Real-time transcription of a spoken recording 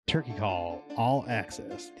Turkey Call All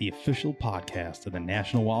Access, the official podcast of the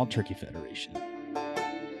National Wild Turkey Federation.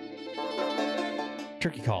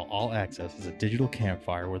 Turkey Call All Access is a digital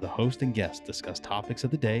campfire where the host and guests discuss topics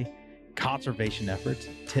of the day, conservation efforts,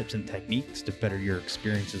 tips and techniques to better your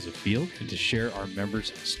experiences of field, and to share our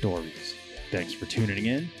members' stories. Thanks for tuning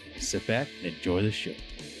in. Sit back and enjoy the show.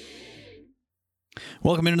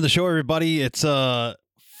 Welcome into the show, everybody. It's a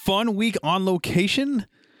fun week on location.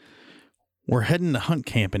 We're heading to hunt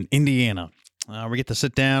camp in Indiana. We get to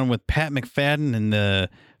sit down with Pat McFadden and the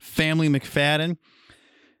family McFadden.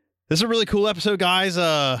 This is a really cool episode, guys.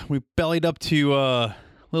 We bellied up to a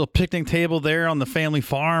little picnic table there on the family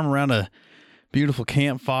farm around a beautiful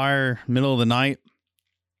campfire, middle of the night.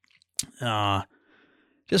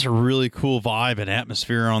 Just a really cool vibe and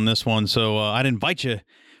atmosphere on this one. So I'd invite you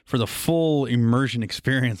for the full immersion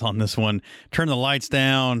experience on this one. Turn the lights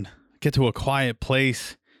down, get to a quiet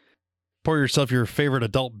place. Pour yourself your favorite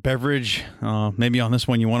adult beverage. Maybe on this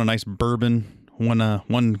one you want a nice bourbon,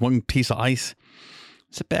 one piece of ice.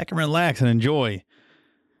 Sit back and relax and enjoy.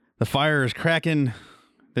 The fire is cracking,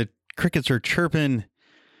 the crickets are chirping,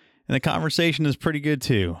 and the conversation is pretty good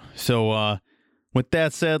too. So with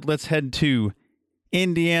that said, let's head to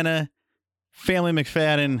Indiana. Family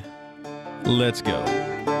McFadden, let's go.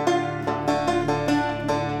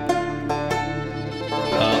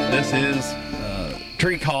 This is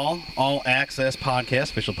Turkey Call All Access podcast,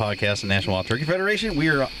 official podcast of the National Wild Turkey Federation. We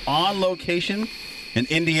are on location in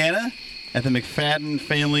Indiana at the McFadden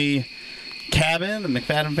family cabin, the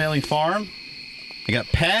McFadden family farm. I got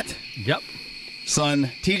Pat. Yep. Son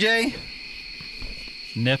TJ.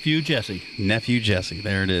 Nephew Jesse.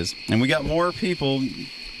 There it is. And we got more people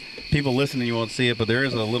listening. You won't see it, but there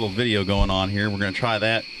is a little video going on here. We're going to try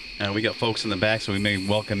that. We got folks in the back, so we may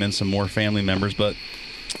welcome in some more family members, but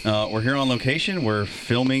we're here on location. We're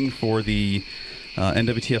filming for the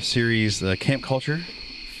NWTF series, the Camp Culture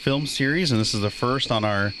film series, and this is the first on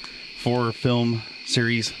our 4 film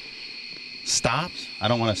series stops. I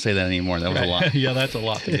don't want to say that anymore. That was a lot. Yeah, that's a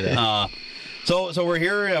lot to get at. So we're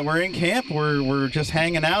here. We're in camp. We're just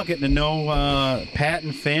hanging out, getting to know Pat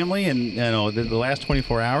and family, and you know the last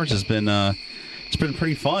 24 hours has been it's been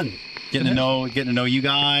pretty fun. Getting to know you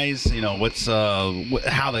guys. You know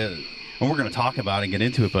and we're going to talk about it and get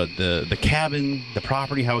into it, but the cabin, the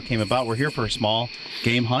property, how it came about. We're here for a small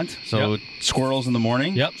game hunt, so yep. Squirrels in the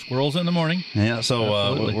morning. Yep, squirrels in the morning. Yeah,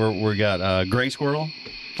 so we got gray squirrel,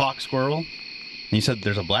 fox squirrel, and you said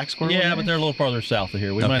there's a black squirrel? Yeah, but they're a little farther south of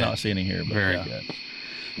here. We might not see any here. But very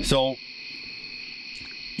good. So,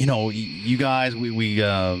 you know, you guys,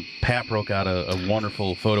 Pat broke out a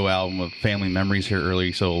wonderful photo album of family memories here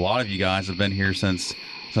early, so a lot of you guys have been here since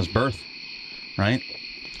birth, right?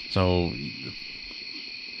 So, the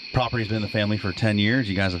property's been in the family for 10 years.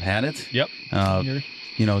 You guys have had it. Yep. 10 years.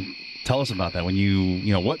 You know, tell us about that. When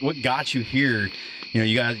what got you here? You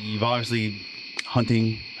know, you've obviously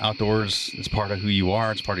hunting outdoors is part of who you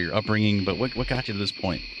are. It's part of your upbringing. But what got you to this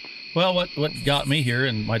point? Well, what got me here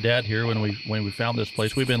and my dad here when we found this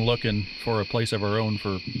place, we've been looking for a place of our own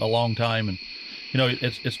for a long time, and you know,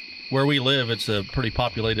 it's where we live. It's a pretty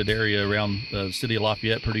populated area around the city of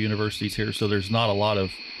Lafayette. Purdue University's here, so there's not a lot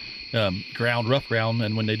of rough ground,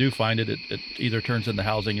 and when they do find it, it either turns into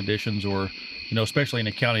housing additions or, you know, especially in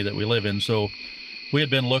the county that we live in. So we had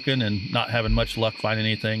been looking and not having much luck finding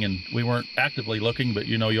anything, and we weren't actively looking, but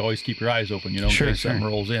you know, you always keep your eyes open, you know, in case something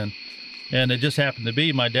rolls in. And it just happened to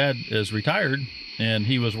be my dad is retired, and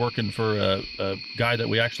he was working for a guy that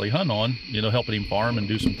we actually hunt on, you know, helping him farm and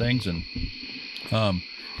do some things. And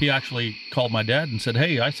he actually called my dad and said,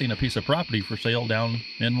 "Hey, I seen a piece of property for sale down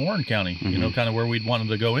in Warren County, you know, kind of where we'd wanted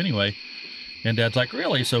to go anyway." And Dad's like,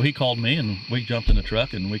 "Really?" So he called me, and we jumped in the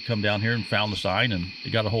truck, and we come down here and found the sign, and he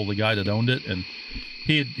got a hold of the guy that owned it, and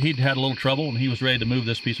he'd had a little trouble, and he was ready to move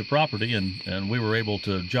this piece of property, and we were able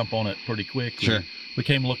to jump on it pretty quick. Sure. We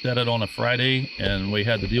came and looked at it on a Friday, and we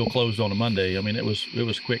had the deal closed on a Monday. I mean, it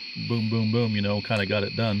was quick, boom, boom, boom, you know, kind of got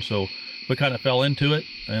it done. So we kind of fell into it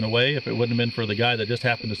in a way. If it wouldn't have been for the guy that just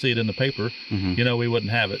happened to see it in the paper, you know, we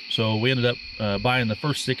wouldn't have it. So we ended up buying the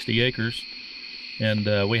first 60 acres,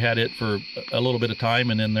 and we had it for a little bit of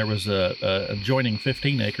time. And then there was a adjoining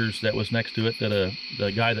 15 acres that was next to it that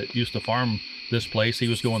the guy that used to farm this place, he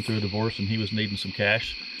was going through a divorce and he was needing some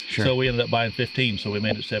cash. Sure. So we ended up buying 15, so we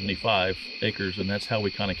made it 75 acres, and that's how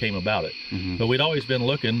we kind of came about it. But we'd always been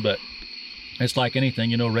looking, but it's like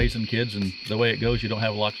anything, you know, raising kids, and the way it goes, you don't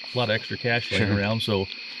have a lot of extra cash laying around. So,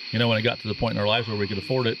 you know, when it got to the point in our lives where we could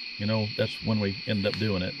afford it, you know, that's when we ended up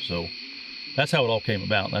doing it. So that's how it all came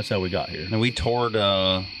about. That's how we got here. And we toured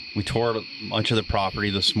a bunch of the property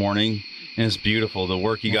this morning. And it's beautiful, the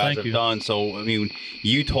work you guys have done. So, I mean,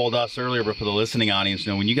 you told us earlier, but for the listening audience,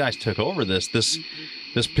 when you guys took over this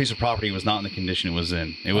piece of property was not in the condition it was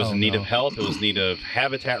in. It was in need of help. It was in need of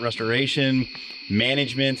habitat restoration,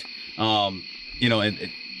 management.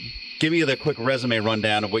 Give me the quick resume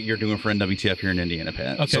rundown of what you're doing for NWTF here in Indiana,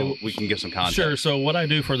 Pat. Okay. So we can give some context. Sure. So what I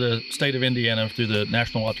do for the state of Indiana through the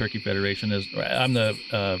National Wild Turkey Federation is I'm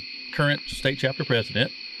the current state chapter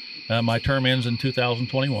president. My term ends in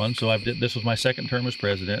 2021, so this was my second term as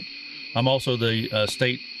president. I'm also the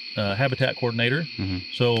state habitat coordinator. Mm-hmm.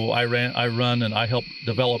 So I run and I help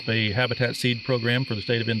develop a habitat seed program for the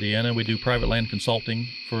state of Indiana. We do private land consulting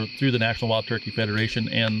through the National Wild Turkey Federation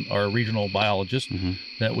and our regional biologists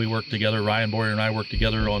that we work together. Ryan Boyer and I work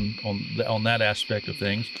together on that aspect of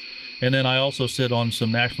things. And then I also sit on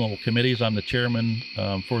some national committees. I'm the chairman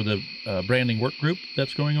for the branding work group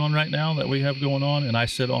that's going on right now that we have going on. And I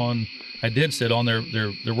did sit on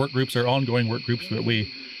their work groups, their ongoing work groups, but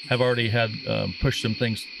we have already had pushed some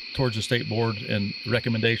things towards the state board and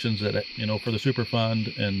recommendations that, for the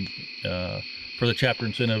Superfund and for the chapter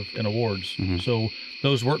incentive and awards. Mm-hmm. So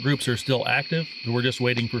those work groups are still active. We're just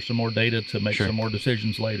waiting for some more data to make some more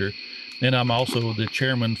decisions later. And I'm also the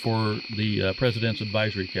chairman for the President's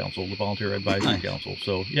Advisory Council, the Volunteer Advisory Council.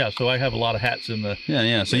 So, so I have a lot of hats in the...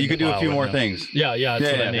 Yeah. So you could do a few more things. Yeah,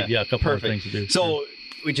 that's what I need. Yeah, a couple more things to do. So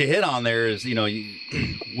what you hit on there is,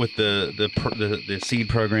 with the seed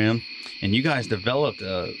program, and you guys developed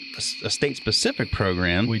a state-specific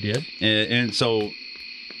program. We did. And so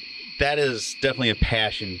that is definitely a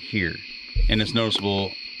passion here, and it's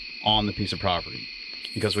noticeable on the piece of property.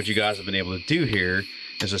 Because what you guys have been able to do here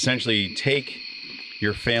is essentially take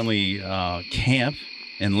your family camp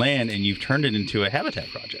and land, and you've turned it into a habitat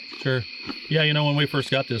project. Sure. Yeah, when we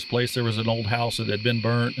first got this place, there was an old house that had been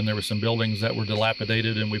burnt, and there were some buildings that were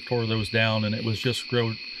dilapidated, and we tore those down, and it was just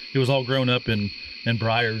it was all grown up in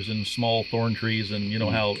briars and small thorn trees, and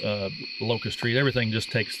how locust trees, everything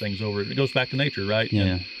just takes things over. It goes back to nature, right? Yeah.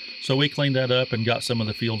 And so we cleaned that up and got some of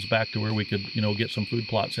the fields back to where we could, get some food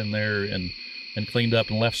plots in there and cleaned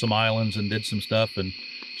up and left some islands and did some stuff. And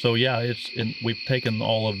so, we've taken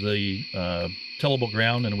all of the tillable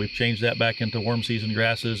ground and we've changed that back into warm season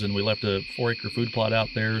grasses, and we left a 4-acre food plot out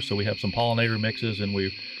there. So we have some pollinator mixes, and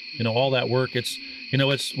we, all that work. It's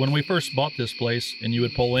when we first bought this place and you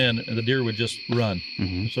would pull in and the deer would just run.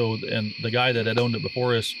 Mm-hmm. So, and the guy that had owned it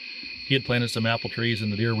before us, he had planted some apple trees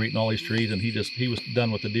and the deer were eating all these trees, and he was done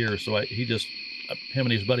with the deer. So him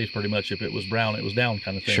and his buddies pretty much, if it was brown, it was down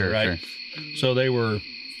kind of thing, right? Sure. So the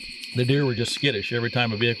deer were just skittish every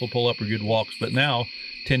time a vehicle pull up or you'd walk. But now,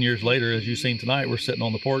 10 years later, as you've seen tonight, we're sitting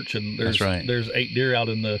on the porch and there's 8 deer out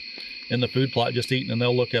in the food plot just eating, and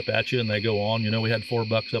they'll look up at you and they go on. We had 4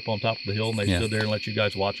 bucks up on top of the hill, and they stood there and let you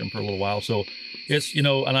guys watch them for a little while. So it's,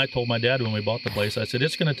 and I told my dad when we bought the place, I said,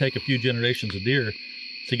 it's going to take a few generations of deer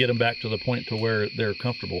to get them back to the point to where they're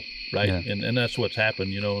comfortable, right? Yeah. And that's what's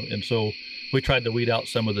happened, and so we tried to weed out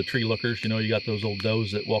some of the tree lookers. You got those old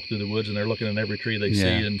does that walk through the woods and they're looking at every tree they see,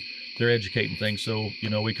 and they're educating things. So,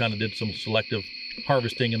 we kind of did some selective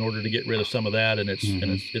harvesting in order to get rid of some of that, and it's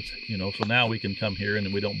so now we can come here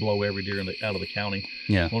and we don't blow every deer out of the county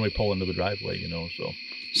when we pull into the driveway.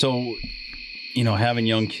 So having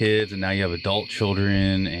young kids, and now you have adult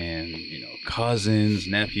children and cousins,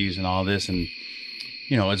 nephews, and all this, and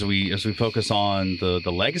as we focus on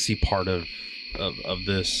the legacy part of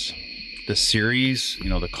this series,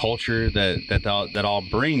 the culture that all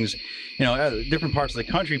brings, different parts of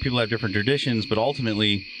the country, people have different traditions, but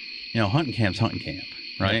ultimately, hunting camp,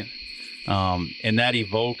 right? And that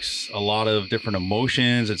evokes a lot of different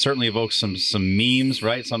emotions. It certainly evokes some memes,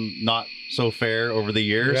 right? Some not so fair over the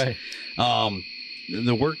years. Right.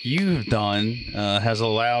 The work you've done has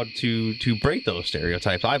allowed to break those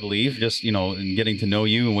stereotypes, I believe, just, in getting to know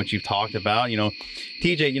you and what you've talked about.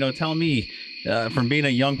 TJ, tell me, from being a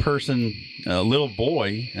young person, a little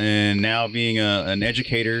boy, and now being an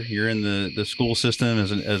educator, you're in the school system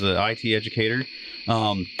as an IT educator.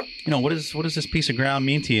 What does this piece of ground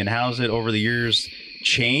mean to you, and how has it over the years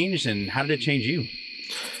changed, and how did it change you?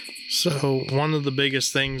 So one of the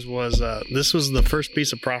biggest things was this was the first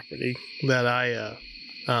piece of property that I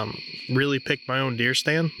really picked my own deer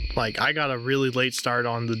stand. Like, I got a really late start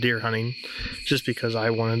on the deer hunting just because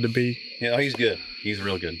I wanted to be... Yeah, he's good. He's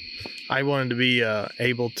real good. I wanted to be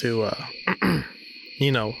able to,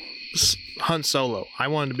 hunt solo. I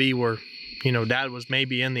wanted to be where, Dad was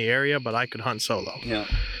maybe in the area, but I could hunt solo. Yeah.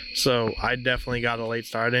 So I definitely got a late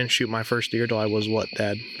start. I didn't shoot my first deer till I was,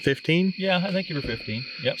 Dad, 15? Yeah, I think you were 15.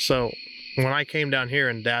 Yep. So when I came down here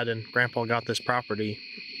and Dad and Grandpa got this property,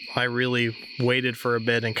 I really waited for a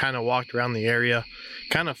bit and kind of walked around the area,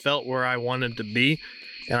 kind of felt where I wanted to be.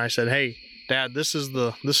 And I said, hey, Dad, this is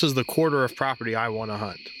the quarter of property I want to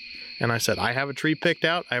hunt. And I said, I have a tree picked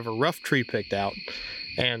out. I have a rough tree picked out.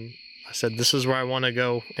 And I said, this is where I want to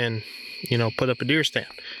go and, put up a deer stand.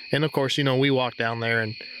 And of course, we walked down there,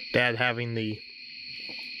 and Dad, having the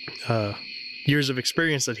years of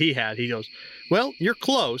experience that he had, he goes, well, you're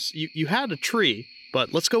close. You had a tree,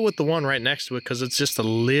 but let's go with the one right next to it because it's just a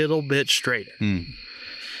little bit straighter.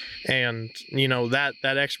 And, that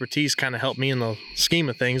expertise kind of helped me in the scheme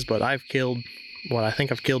of things, but I've killed, I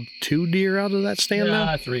think I've killed 2 deer out of that stand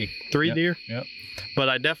now? 3. 3 deer? Yep. But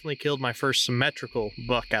I definitely killed my first symmetrical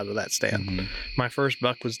buck out of that stand. Mm-hmm. My first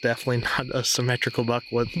buck was definitely not a symmetrical buck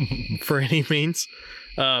for any means,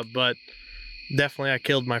 but definitely I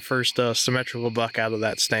killed my first symmetrical buck out of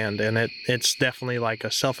that stand, and it's definitely like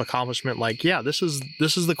a self-accomplishment. Like, yeah, this is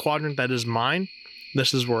the quadrant that is mine.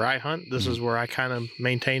 This is where I hunt. This is where I kind of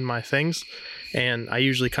maintain my things. And I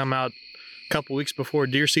usually come out a couple weeks before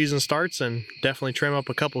deer season starts and definitely trim up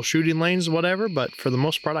a couple shooting lanes, whatever. But for the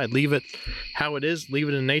most part, I leave it how it is, leave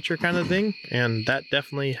it in nature kind of thing. And that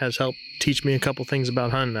definitely has helped teach me a couple things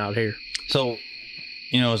about hunting out here. So,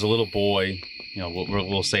 as a little boy,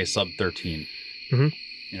 we'll say sub 13,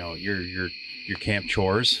 your camp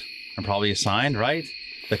chores are probably assigned, right?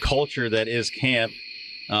 The culture that is camp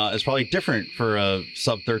is probably different for a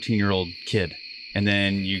sub 13-year-old kid. And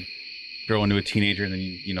then you grow into a teenager, and then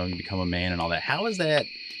you become a man and all that. How'd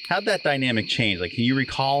that dynamic change? Like, can you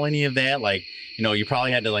recall any of that? Like, you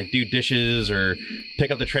probably had to like do dishes or pick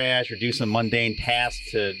up the trash or do some mundane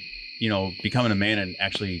tasks to, becoming a man and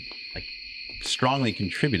actually like strongly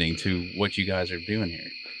contributing to what you guys are doing here.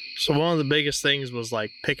 So one of the biggest things was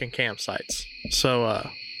like picking campsites. So,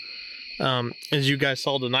 as you guys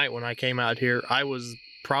saw tonight when I came out here, I was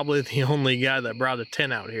probably the only guy that brought a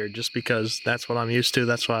tent out here just because that's what I'm used to.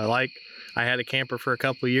 That's what I like. I had a camper for a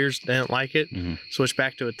couple of years, didn't like it, switched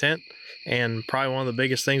back to a tent. And probably one of the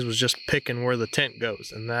biggest things was just picking where the tent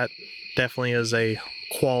goes. And that definitely is a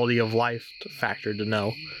quality of life factor to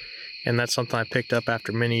know. And that's something I picked up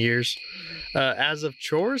after many years. As of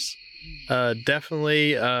chores,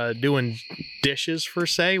 definitely doing dishes per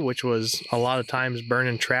se, which was a lot of times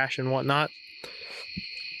burning trash and whatnot.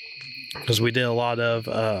 Because we did a lot of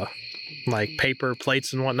like paper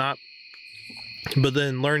plates and whatnot. But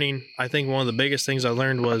then learning, I think one of the biggest things I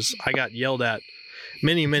learned was I got yelled at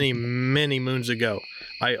many, many, many moons ago.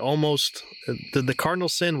 I almost did the cardinal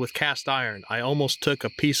sin with cast iron. I almost took a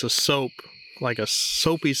piece of soap, like a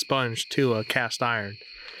soapy sponge, to a cast iron.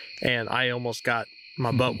 And I almost got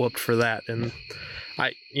my butt whooped for that. And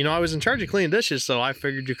I was in charge of cleaning dishes, so I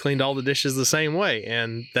figured you cleaned all the dishes the same way.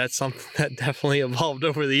 And that's something that definitely evolved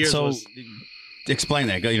over the years. So explain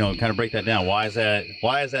that, kind of break that down. Why is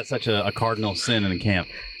that such a cardinal sin in the camp?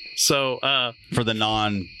 So for the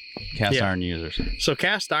non-cast iron users. So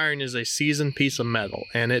cast iron is a seasoned piece of metal,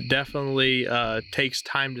 and it definitely takes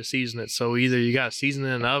time to season it. So either you got to season it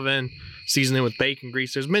in an oven, season it with bacon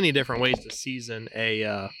grease. There's many different ways to season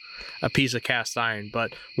a piece of cast iron.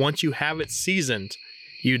 But once you have it seasoned,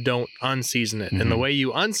 you don't unseason it. And the way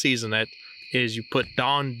you unseason it is you put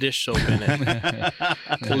Dawn dish soap in it.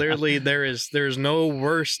 Clearly, there's no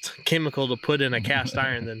worse chemical to put in a cast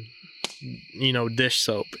iron than dish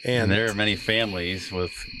soap. And there are many families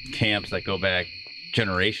with camps that go back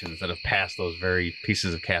generations that have passed those very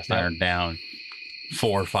pieces of cast iron down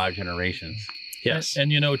 4 or 5 generations. Yes.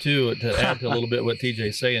 And too, to add to a little bit what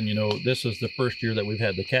TJ's saying, this is the first year that we've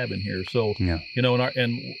had the cabin here. So,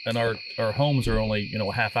 and our homes are only,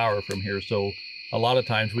 a half hour from here. So a lot of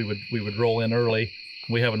times we would roll in early.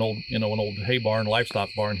 We have an old hay barn, livestock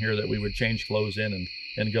barn here that we would change clothes in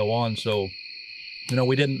and go on. So,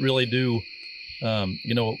 we didn't really do,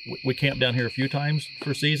 we camped down here a few times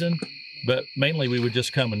for season, but mainly we would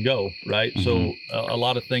just come and go, right? So a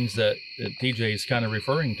lot of things that TJ is kind of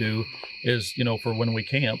referring to is, for when we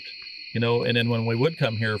camped, and then when we would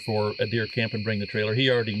come here for a deer camp and bring the trailer, he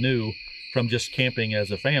already knew from just camping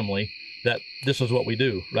as a family that this is what we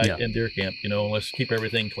do, right? In deer camp, let's keep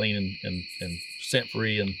everything clean and scent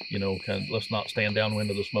free, and kind of let's not stand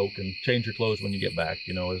downwind of the smoke, and change your clothes when you get back,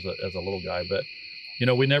 as a little guy. But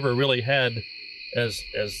we never really had, as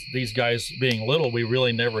these guys being little, we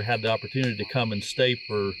really never had the opportunity to come and stay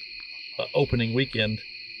for opening weekend,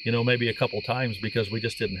 maybe a couple times, because we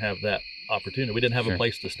just didn't have that opportunity. We didn't have a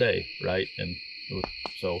place to stay, right? And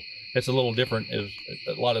so it's a little different. A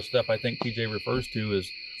lot of stuff I think TJ refers to is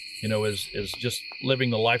just living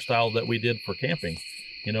the lifestyle that we did for camping.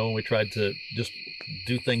 We tried to just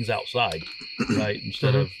do things outside, right?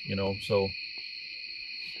 Instead of, so.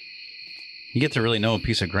 You get to really know a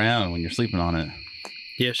piece of ground when you're sleeping on it.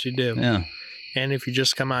 Yes, you do. Yeah. And if you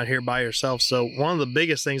just come out here by yourself. So one of the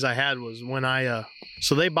biggest things I had was when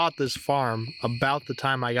so they bought this farm about the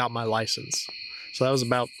time I got my license. So that was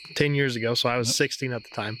about 10 years ago. So I was 16 at the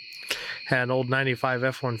time. Had an old 95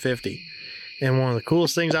 F-150. And one of the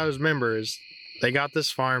coolest things I always remember is they got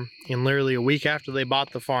this farm, and literally a week after they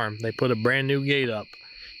bought the farm, they put a brand new gate up,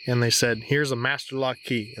 and they said, here's a master lock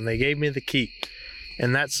key. And they gave me the key.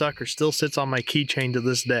 And that sucker still sits on my keychain to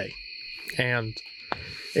this day. And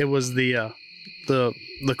it was the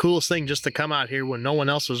coolest thing just to come out here when no one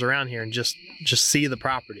else was around here and just see the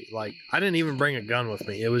property. Like, I didn't even bring a gun with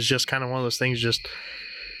me. It was just kind of one of those things, just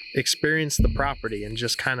experience the property and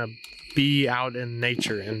just kind of be out in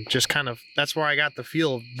nature, and just kind of, that's where I got the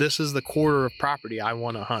feel of this is the quarter of property I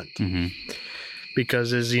want to hunt. Mm-hmm.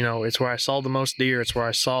 Because it's where I saw the most deer. It's where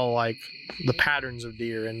I saw like the patterns of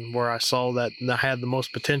deer, and where I saw that I had the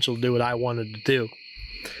most potential to do what I wanted to do.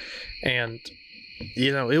 And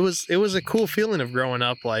it was a cool feeling of growing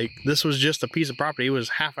up. Like, this was just a piece of property. It was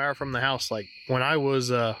half hour from the house. Like, when I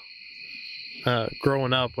was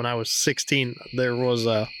growing up, when I was 16, there was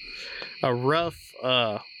a rough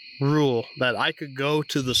rule that I could go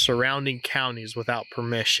to the surrounding counties without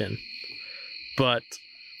permission. But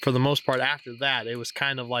for the most part, after that, it was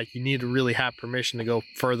kind of like you need to really have permission to go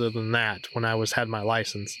further than that when I had my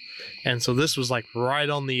license. And so this was like right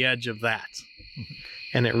on the edge of that.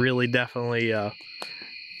 And it really definitely,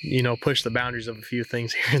 pushed the boundaries of a few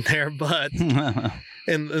things here and there. But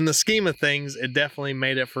in the scheme of things, it definitely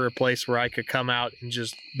made it for a place where I could come out and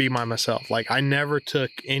just be myself. Like, I never took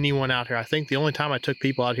anyone out here. I think the only time I took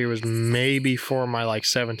people out here was maybe for my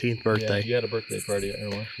 17th birthday. Yeah, you had a birthday party at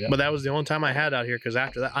everyone. Yeah. But that was the only time I had out here, because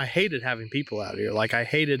after that, I hated having people out here. Like, I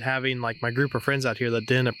hated having my group of friends out here that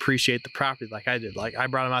didn't appreciate the property like I did. Like, I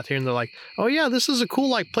brought them out here and they're like, "Oh yeah, this is a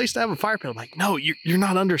cool place to have a fire pit." I'm like, "No, you're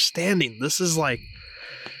not understanding. This is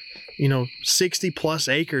 60 plus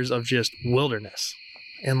acres of just wilderness."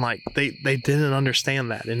 And they didn't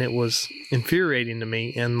understand that, and it was infuriating to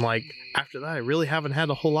me. And after that, I really haven't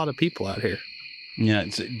had a whole lot of people out here. Yeah.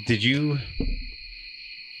 So did you,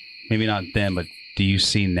 maybe not then, but do you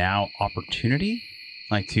see now opportunity?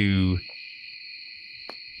 I can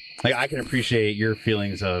appreciate your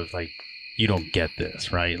feelings of you don't get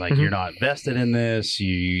this, right? You're not vested in this.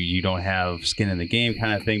 You don't have skin in the game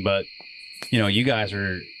kind of thing. But, you guys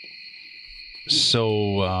are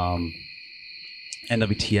so,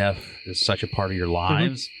 NWTF is such a part of your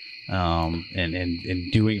lives,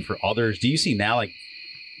 and doing for others. Do you see now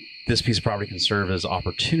this piece of property can serve as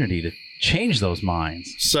opportunity to change those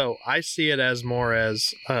minds? So I see it as more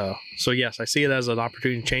as yes, I see it as an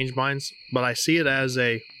opportunity to change minds, but I see it as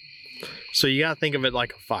so you got to think of it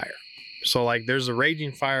like a fire. So there's a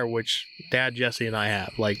raging fire, which Dad, Jesse, and I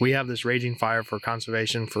have. We have this raging fire for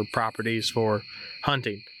conservation, for properties, for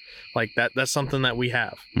hunting. That's something that we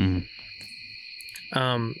have. Mm-hmm.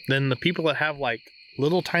 Then the people that have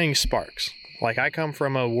little tiny sparks. I come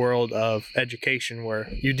from a world of education where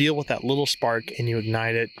you deal with that little spark and you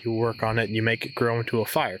ignite it, you work on it, and you make it grow into a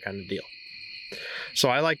fire kind of deal. So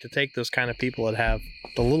I like to take those kind of people that have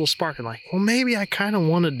the little spark and well, maybe I kind of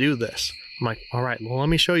want to do this. I'm like, all right, well, let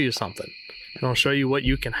me show you something. And I'll show you what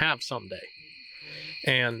you can have someday.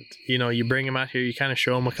 And, you bring them out here, you kind of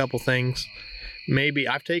show them a couple things. Maybe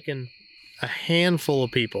I've taken a handful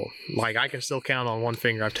of people, I can still count on one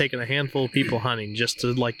finger. I've taken a handful of people hunting just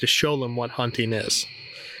to to show them what hunting is.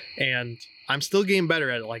 And I'm still getting better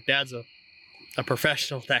at it. Dad's a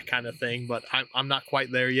professional, that kind of thing, but I'm not quite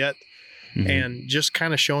there yet. Mm-hmm. And just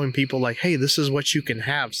kind of showing people hey, this is what you can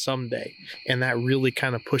have someday. And that really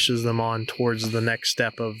kind of pushes them on towards the next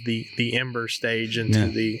step of the ember stage into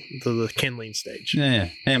the kindling stage. Yeah.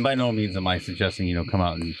 And by no means am I suggesting, come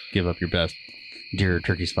out and give up your best deer or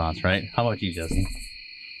turkey spots, right? How about you, Jesse?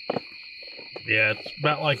 Yeah, it's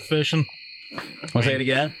about like fishing. Want to say it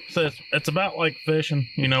again? So it's about like fishing.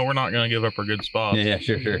 We're not going to give up our good spots. Yeah,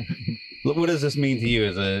 sure. What does this mean to you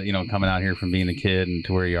as coming out here from being a kid and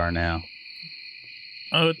to where you are now?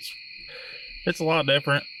 Oh, it's a lot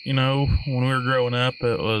different. When we were growing up,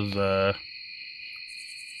 it was,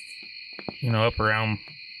 up around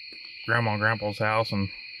Grandma and Grandpa's house and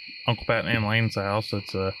Uncle Pat and Aunt Lane's house.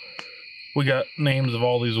 It's we got names of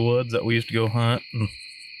all these woods that we used to go hunt, and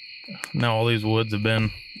now all these woods have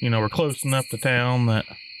been, we're close enough to town that,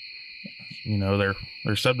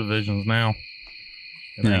 they're subdivisions now.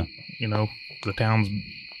 And Yeah. The town's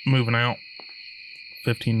moving out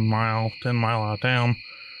 10 mile out of town.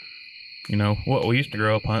 What we used to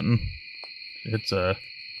grow up hunting, it's, now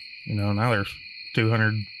there's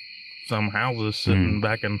 200 some houses sitting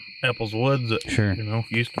back in Epples Woods that, Sure.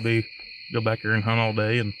 used to be go back there and hunt all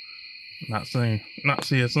day and not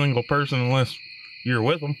see a single person unless you're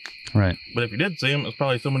with them. Right. But if you did see them, it's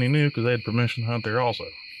probably somebody new because they had permission to hunt there also.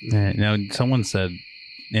 Now, someone said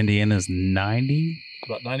Indiana's 97%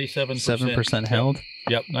 About 97% held.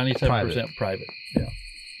 Yep, 97% private. Yeah.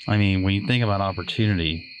 I mean, when you think about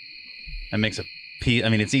opportunity, that makes a piece. I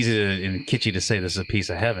mean, it's easy and kitschy to say this is a piece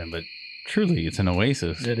of heaven, but truly, it's an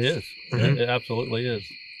oasis. It is. It absolutely is.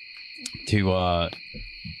 To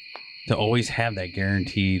always have that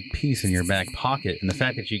guaranteed piece in your back pocket, and the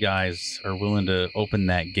fact that you guys are willing to open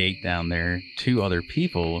that gate down there to other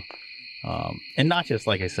people, and not just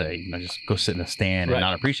like I say, just go sit in a stand and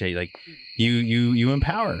not appreciate. Like you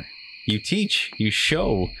empower, you teach, you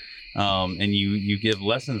show, and you give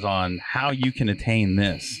lessons on how you can attain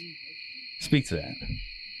this. Speak to that.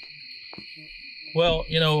 Well,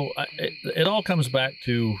 it all comes back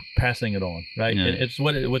to passing it on, right? Yeah. It's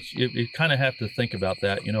you kind of have to think about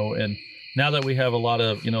that, and now that we have a lot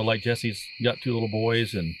of, like Jesse's got 2 little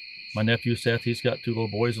boys, and my nephew Seth, he's got 2 little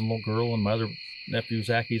boys and a little girl, and my other nephew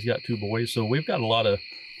Zach, he's got 2 boys. So we've got a lot of,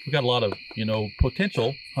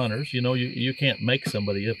 potential hunters. You can't make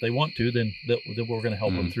somebody. If they want to, then we're going to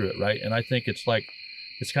help them through it, right? And I think it's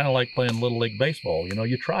kind of like playing Little League baseball.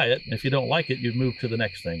 You try it, and if you don't like it, you move to the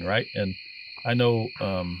next thing, right? And I know,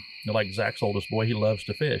 like Zach's oldest boy, he loves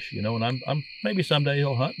to fish, and I'm maybe someday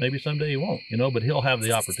he'll hunt, maybe someday he won't, but he'll have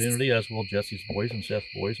the opportunity, as will Jesse's boys and Seth's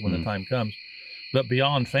boys when the time comes. But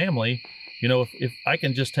beyond family, if I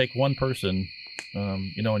can just take one person,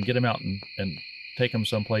 and get him out and take him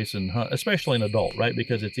someplace and hunt, especially an adult, right?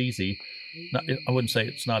 Because it's easy. I wouldn't say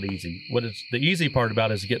it's not easy. The easy part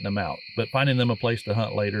about it is getting them out, but finding them a place to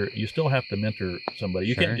hunt later, you still have to mentor somebody.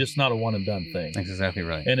 You can't just not a one and done thing. That's exactly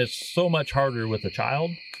right. And it's so much harder with a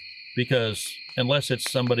child because unless it's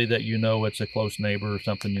somebody that it's a close neighbor or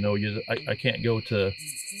something, I can't go to,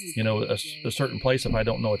 a certain place if I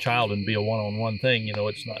don't know a child and be a one-on-one thing.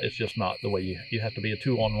 It's just not the way you have to be a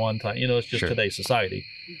 2-on-1 type. It's just today's society.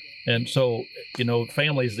 And so,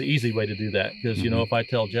 family is the easy way to do that because, if I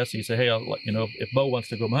tell Jesse, say, hey, if Bo wants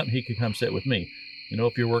to go hunting, he can come sit with me.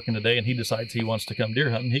 If you're working today and he decides he wants to come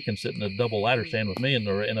deer hunting, he can sit in a double ladder stand with me in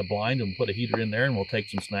a blind and put a heater in there and we'll take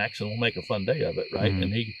some snacks and we'll make a fun day of it, right?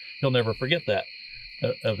 And he'll never forget that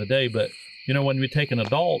of the day. But, when we take an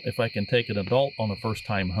adult, if I can take an adult on a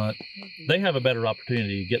first-time hunt, they have a better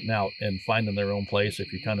opportunity getting out and finding their own place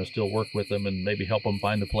if you kind of still work with them and maybe help them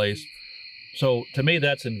find a place. So to me,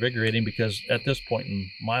 that's invigorating because at this point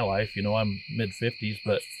in my life, I'm mid-50s,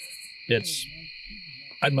 but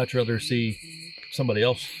I'd much rather see somebody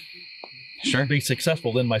else be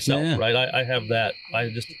successful than myself, right? I have that.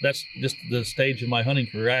 That's just the stage of my hunting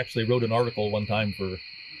career. I actually wrote an article one time for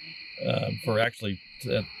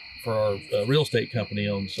our real estate company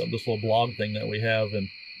on this little blog thing that we have. And,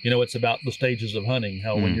 it's about the stages of hunting,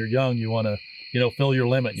 how when you're young, you want to, fill your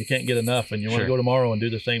limit. You can't get enough and you want to go tomorrow and do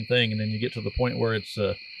the same thing. And then you get to the point where it's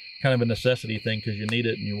kind of a necessity thing because you need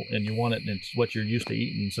it and you want it and it's what you're used to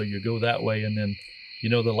eating. So you go that way. And then,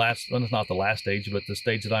 it's not the last stage, but the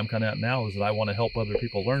stage that I'm kind of at now is that I want to help other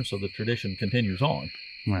people learn so the tradition continues on,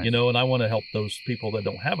 and I want to help those people that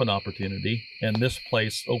don't have an opportunity. And this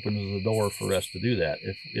place opens the door for us to do that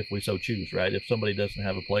if we so choose, right? If somebody doesn't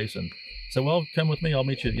have a place and say, well, come with me, I'll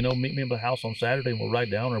meet you, meet me at the house on Saturday and we'll ride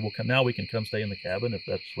down, or we can come stay in the cabin if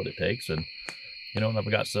that's what it takes. And, and I've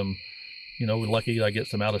got some, we're lucky I get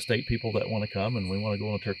some out-of-state people that want to come and we want to go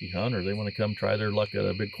on a turkey hunt, or they want to come try their luck at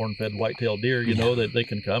a big corn-fed white-tailed deer, that they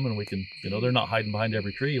can come and we can, they're not hiding behind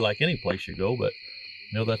every tree like any place you go, but,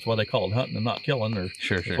 that's why they call it hunting and not killing, or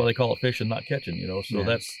that's why they call it fishing, not catching, so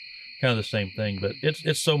that's kind of the same thing. But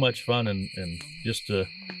it's so much fun and just to,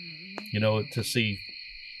 to see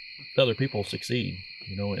other people succeed,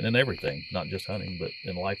 in everything, not just hunting, but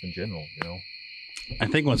in life in general, I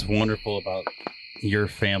think what's wonderful about your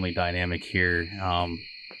family dynamic here, and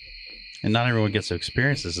not everyone gets to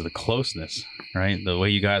experience this, is the closeness, right? The way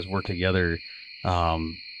you guys work together,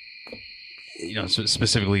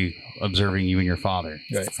 specifically observing you and your father,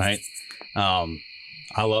 right?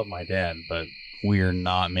 I love my dad, but we are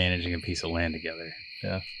not managing a piece of land together.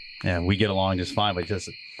 Yeah, we get along just fine, but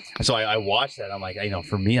so I watched that. I'm like,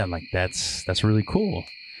 for me, I'm like, that's really cool.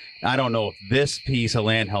 I don't know if this piece of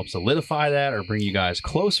land helps solidify that or bring you guys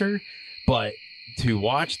closer, but to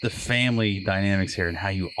watch the family dynamics here and how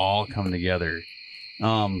you all come together,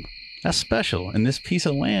 that's special. And this piece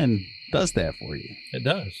of land does that for you. It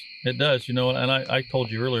does. And I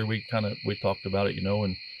told you earlier, we talked about it,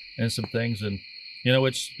 and some things, and,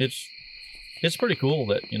 it's pretty cool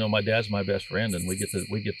that, my dad's my best friend and we get to,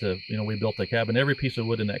 we built a cabin. Every piece of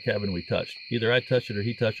wood in that cabin we touched. Either I touched it or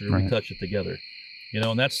he touched it or we touched it together.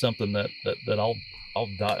 And that's something that I'll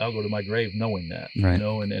go to my grave knowing that, Right.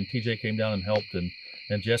 and TJ came down and helped, and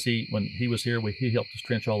Jesse, when he was here, he helped us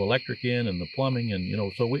trench all the electric in and the plumbing,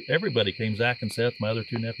 and so everybody came. Zach and Seth, my other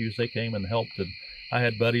two nephews, they came and helped, and I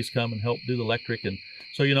had buddies come and help do the electric, and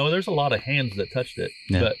so there's a lot of hands that touched it.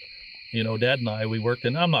 Yeah. But Dad and I, we worked,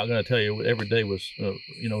 and I'm not going to tell you every day was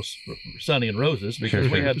sunny and roses, because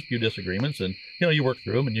Sure. we had a few disagreements, and you work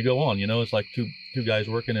through them and you go on. It's like two guys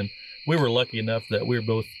working, and we were lucky enough that we were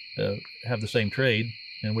both have the same trade,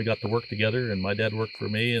 and we got to work together, and my dad worked for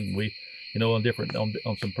me, and we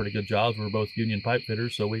on some pretty good jobs. We were both union pipe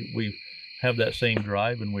fitters, so we have that same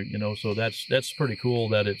drive, and we so that's pretty cool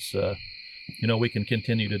that it's we can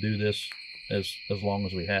continue to do this as long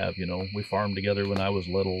as we have. We farmed together when I was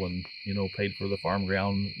little, and paid for the farm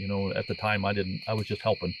ground. At the time I was just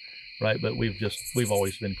helping, right? But we've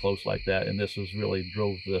always been close like that, and this has really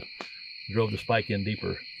drove the spike in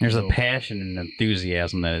deeper. There's a passion and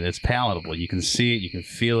enthusiasm that it's palatable. You can see it, you can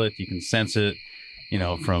feel it, you can sense it.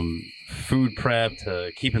 From food prep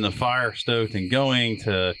to keeping the fire stoked and going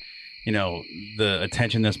to, the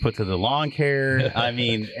attention that's put to the lawn care. I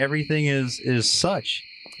mean, everything is such,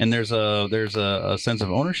 and there's a sense of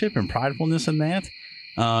ownership and pridefulness in that,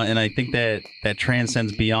 and I think that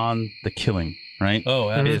transcends beyond the killing, right? Oh,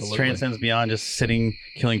 absolutely. It transcends beyond just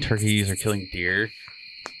killing turkeys or killing deer.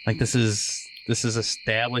 Like this is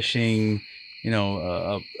establishing,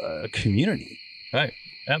 a community. Right.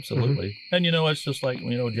 Absolutely. And it's just like,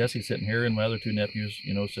 Jesse sitting here and my other two nephews,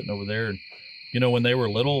 sitting over there. And, when they were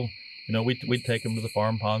little, we'd take them to the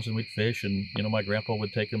farm ponds and we'd fish. And, my grandpa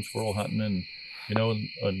would take them squirrel hunting, and,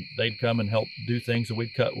 and they'd come and help do things, and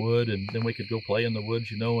we'd cut wood, and then we could go play in the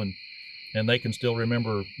woods, and they can still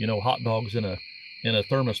remember, hot dogs in a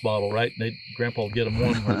thermos bottle, right? Grandpa would get them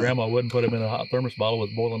warm, or grandma wouldn't put them in a hot thermos bottle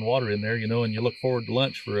with boiling water in there, and you look forward to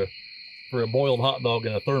lunch for a boiled hot dog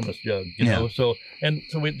in a thermos jug, So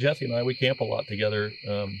Jesse and I, we camp a lot together.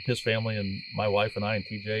 His family and my wife and I and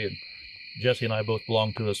TJ, and Jesse and I both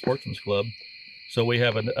belong to a sportsman's club. So we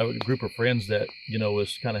have a group of friends that,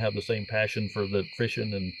 is kind of have the same passion for the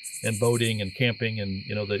fishing and boating and camping. And,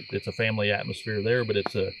 it's a family atmosphere there, but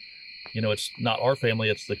it's it's not our family,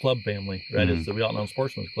 it's the club family, right? Mm-hmm. It's the Realton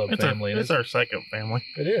Sportsman's Club family. It's our second family.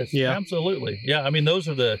 It is. Yeah. Absolutely. Yeah. I mean,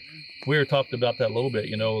 we were talking about that a little bit,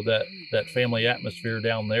 that family atmosphere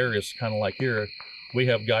down there is kind of like here. We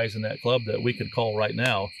have guys in that club that we could call right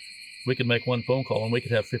now. We could make one phone call and we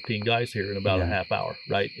could have 15 guys here in about a half hour,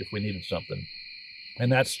 right? If we needed something.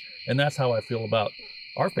 And that's how I feel about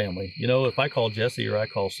our family. If I call Jesse or I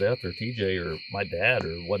call Seth or TJ or my dad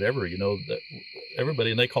or whatever, that everybody,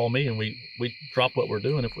 and they call me, and we drop what we're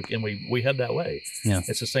doing and we head that way. Yeah.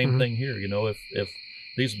 It's the same thing here. If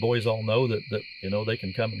these boys all know that they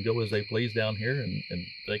can come and go as they please down here, and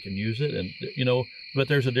they can use it, and but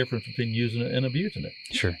there's a difference between using it and abusing it.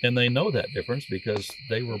 Sure. And they know that difference because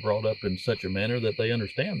they were brought up in such a manner that they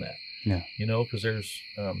understand that. Yeah. Because there's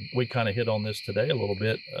we kind of hit on this today a little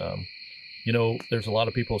bit. There's a lot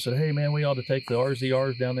of people who said, hey man, we ought to take the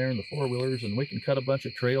RZRs down there and the four-wheelers, and we can cut a bunch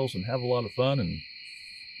of trails and have a lot of fun.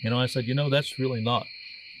 And I said, that's really not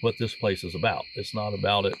what this place is about. It's not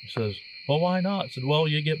about it. He says, well, why not? I said, well,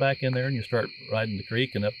 you get back in there and you start riding the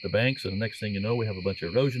creek and up the banks, and the next thing you know, we have a bunch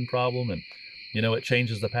of erosion problem, and it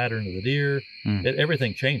changes the pattern of the deer.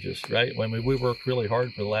 Everything changes, right? I mean, we worked really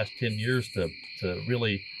hard for the last 10 years to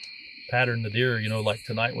really pattern the deer. Like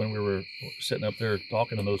tonight when we were sitting up there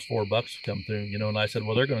talking, and those 4 bucks come through, and I said,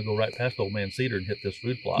 well, they're going to go right past Old Man Cedar and hit this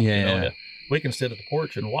food plot. We can sit at the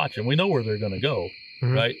porch and watch, and we know where they're going to go,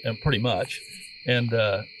 right? And pretty much. And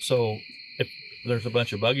so if there's a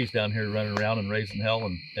bunch of buggies down here running around and raising hell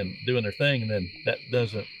and doing their thing, and then that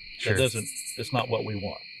doesn't, it's not what we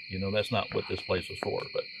want. That's not what this place was for.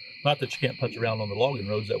 But not that you can't putz around on the logging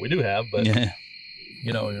roads that we do have, but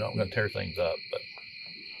you're not going to tear things up. But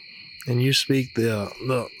And you speak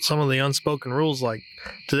the some of the unspoken rules, like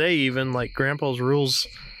today, even like Grandpa's rules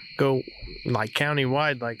go like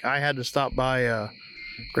countywide. Like I had to stop by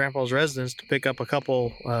Grandpa's residence to pick up a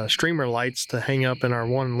couple streamer lights to hang up in our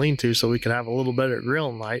one lean-to so we could have a little better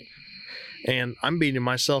grilling light. And I'm beating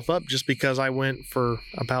myself up just because I went for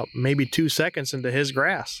about maybe 2 seconds into his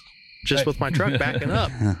grass, just with my truck backing up,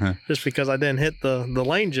 just because I didn't hit the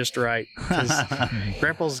lane just right.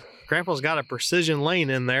 'Cause Grandpa's got a precision lane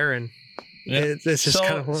in there, and it's just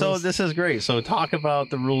kind of so this is great. So talk about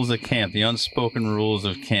the rules of camp, the unspoken rules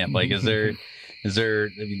of camp. Like, is there? I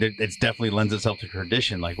mean, it's definitely lends itself to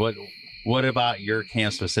tradition. Like, what about your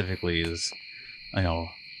camp specifically is,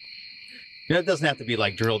 it doesn't have to be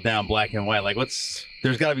like drilled down black and white. Like,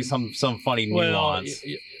 there's got to be some funny nuance.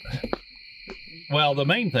 Well, the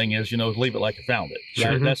main thing is, leave it like you found it.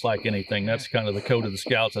 Right? Sure. That's like anything. That's kind of the code of the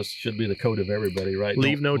Scouts. That should be the code of everybody, right?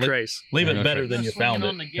 Leave no trace. Leave it No better trace. than No you found swinging it,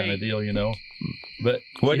 on the kind of gate. deal, But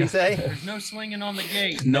What do you say? There's no swinging on the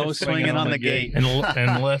gate. No swinging on the gate.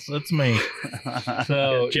 Unless it's me.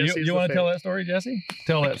 so Jesse's you the want to tell favorite. that story, Jesse?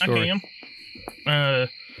 Tell that I story. can.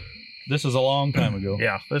 This is a long time ago.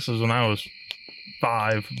 Yeah, this is when I was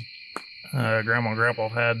 5. Grandma and Grandpa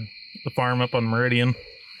had the farm up on Meridian,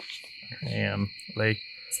 and they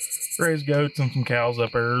raised goats and some cows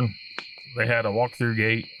up there. They had a walk-through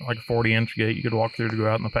gate, like a 40-inch gate you could walk through to go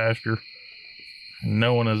out in the pasture. And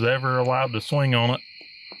no one is ever allowed to swing on it.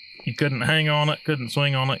 You couldn't hang on it, couldn't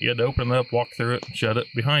swing on it. You had to open it up, walk through it, and shut it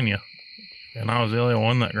behind you. And I was the only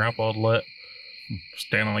one that Grandpa had let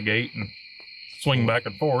stand on the gate and swing back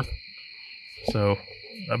and forth. So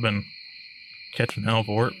I've been catching hell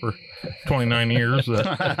for it for 29 years.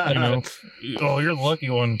 That, oh, you're the lucky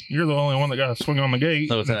one. You're the only one that got to swing on the gate.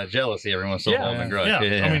 So it's out of jealousy. Everyone's so holding a grudge.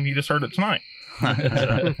 Yeah. I mean, you just heard it tonight.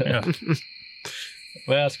 Yeah.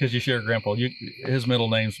 Well, that's because you share Grandpa. His middle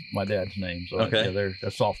name's my dad's name. So Okay. yeah, there's a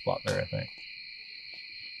soft spot there, I think.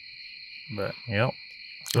 But, yep.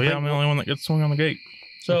 So, yeah, I'm the only one that gets to swing on the gate.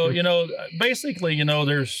 So, basically,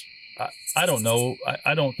 there's, I don't know.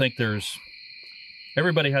 I don't think there's,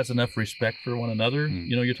 everybody has enough respect for one another. Mm.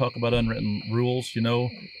 You talk about unwritten rules, There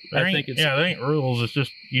I think it's, there ain't rules. It's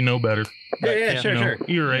just you know better. Sure.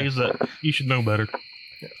 You're raised that you should know better.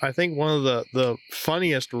 I think one of the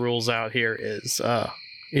funniest rules out here is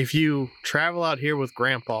if you travel out here with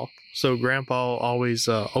Grandpa. So Grandpa always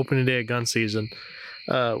opening day of gun season.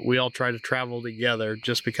 We all try to travel together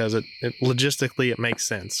just because it logistically it makes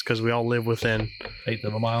sense because we all live within eighth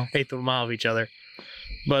of a mile. eighth of a mile of each other.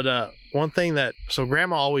 But one thing so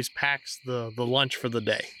Grandma always packs the lunch for the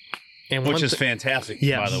day, and Which one is thi- fantastic,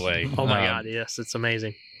 Yes. by the way. Oh my God, yes, it's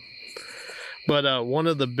amazing. But one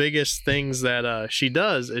of the biggest things that she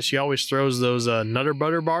does is she always throws those Nutter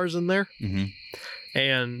Butter bars in there. Mhm.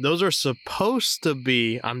 And those are supposed to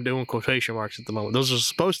be, I'm doing quotation marks at the moment, those are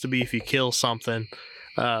supposed to be if you kill something.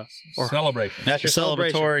 Or Celebration. That's your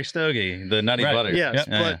Celebration. celebratory stogie, the nutty Right. butter. Yes,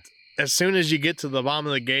 Yeah. but as soon as you get to the bottom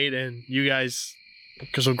of the gate and you guys,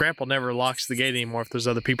 because Grandpa never locks the gate anymore if there's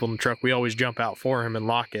other people in the truck, we always jump out for him and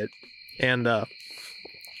lock it. And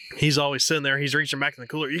he's always sitting there, he's reaching back in the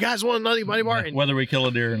cooler, you guys want a Nutty Buddy bar? And Whether we kill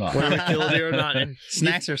a deer or not. whether we kill a deer or not. And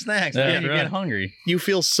Snacks are snacks. Yeah, You right. get hungry. you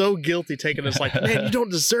feel so guilty taking this, like, man, you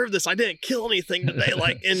don't deserve this. I didn't kill anything today.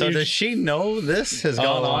 Like, and So you, does she know this has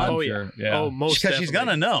gone on? I'm I'm yeah. sure. Yeah. Oh, most Because she's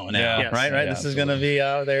definitely. gonna know now, Yeah. Yes. right? Yeah, This is gonna be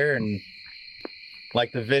out there and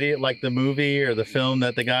like the video, like the movie or the film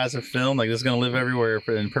that the guys have filmed. Like this is gonna live everywhere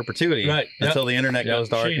in perpetuity, Right. Until the internet Yeah, goes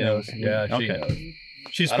dark. She knows. Yeah, she Okay. knows.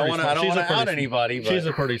 She's I don't pretty want to. I smart. don't She's want a to pretty out smart- anybody, but She's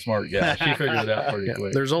a pretty smart gal. She figured it out pretty Yeah,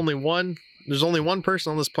 quick. there's only one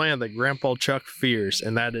person on this planet that Grandpa Chuck fears,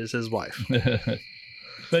 and that is his wife.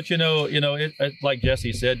 But it, like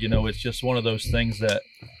Jesse said, it's just one of those things that,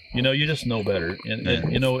 you just know better. And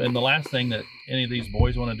and the last thing that any of these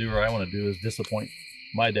boys want to do or I want to do is disappoint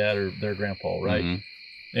my dad or their grandpa, right?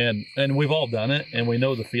 Mhm. And we've all done it, and we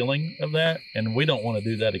know the feeling of that, and we don't want to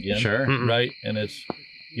do that again, Sure. Mm-mm. right? And it's,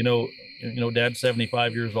 Dad's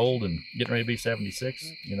 75 years old and getting ready to be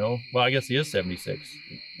 76. Well, I guess he is 76,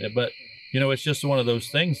 but it's just one of those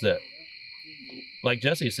things that, like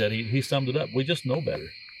Jesse said, he summed it up. We just know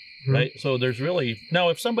better, Mhm. right? So there's really now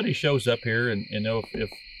if somebody shows up here and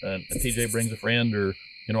if a TJ brings a friend or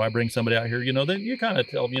I bring somebody out here, then you kind of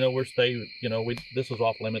tell them, we're staying, this is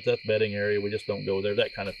off limits, that's bedding area, we just don't go there,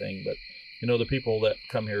 that kind of thing. But the people that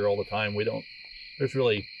come here all the time, there's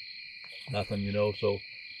really nothing, so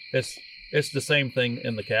it's the same thing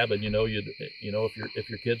in the cabin. If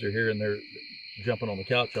your kids are here and they're jumping on the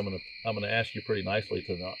couch, I'm gonna ask you pretty nicely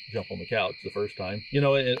to not jump on the couch the first time,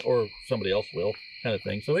 or somebody else will, kind of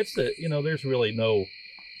thing. So it's there's really no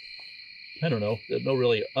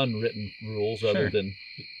really unwritten rules other Sure. than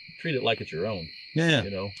treat it like it's your own. Yeah.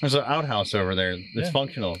 There's There's an outhouse over there that's Yeah.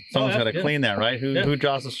 functional. Someone's got to yeah. clean that, right? Who Yeah. who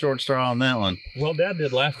draws the short straw on that one? Well, Dad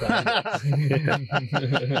did last time.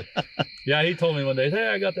 Yeah, he told me one day, hey,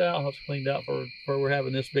 I got the outhouse cleaned out for we're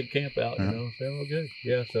having this big camp out, So, well, good.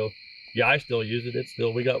 Yeah, so, yeah, I still use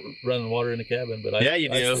it. We got running water in the cabin, but Yeah, you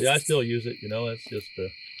do. I still use it, It's just,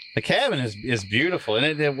 The cabin is beautiful,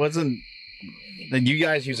 and it wasn't. Then you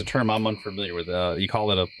guys use a term I'm unfamiliar with. You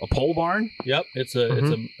call it a pole barn. yep, it's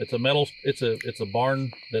a metal, it's a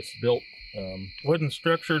barn that's built, Wooden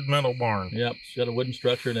structured metal barn. yep, it's got a wooden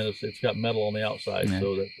structure and it's got metal on the outside, Yeah.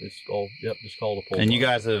 so that it's all, just called a pole And barn. you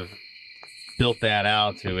guys have built that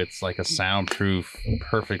out to it's like a soundproof,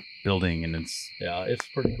 perfect building, and it's It's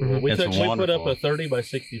pretty cool. Mhm. We It's put up wonderful. a 30 by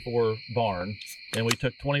 64 barn, and we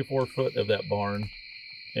took 24 foot of that barn,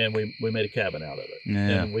 and we made a cabin out of it.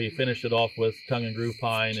 Yeah. And we finished it off with tongue and groove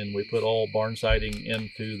pine, and we put all barn siding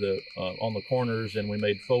into the on the corners, and we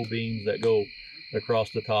made faux beams that go across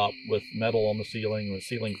the top with metal on the ceiling with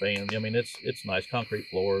ceiling fans. I mean, it's nice concrete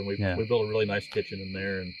floor, and we built a really nice kitchen in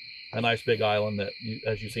there, and a nice big island that,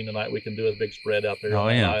 as you've seen tonight, we can do a big spread out there Oh, on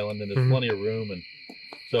the yeah. island, and there's Mhm. plenty of room. And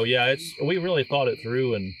so, yeah, we really thought it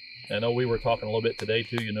through. And I know we were talking a little bit today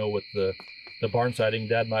too, with the barn siding.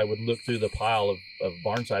 Dad and I would look through the pile of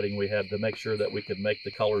barn siding we had to make sure that we could make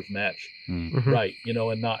the colors match Mhm. right,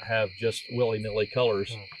 and not have just willy-nilly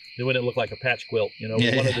colors. It wouldn't look like a patch quilt, We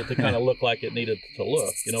Yeah. wanted it to kind of look like it needed to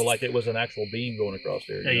look, like it was an actual beam going across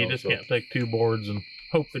there. Yeah, you just can't take two boards and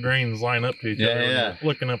hope the grains line up to each Yeah, other when yeah. you're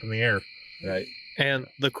looking up in the air. Right. And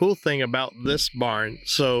the cool thing about this barn,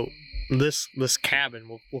 so this cabin,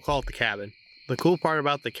 we'll call it the cabin. The cool part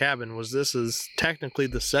about the cabin was this is technically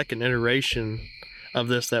the second iteration of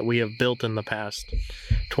this that we have built in the past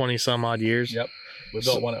 20 some odd years. Yep. We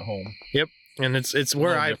built one at home. And it's A where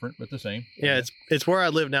little I different, but the same. yeah, it's where I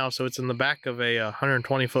live now, so it's in the back of a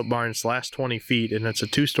 120-foot barn. It's the last 20 feet, and it's a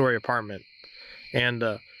 2-story apartment. And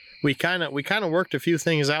we kind of worked a few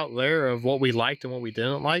things out there of what we liked and what we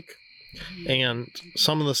didn't like. And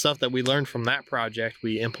some of the stuff that we learned from that project,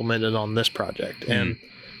 we implemented on this project. And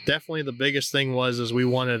definitely the biggest thing is we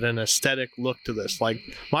wanted an aesthetic look to this. Like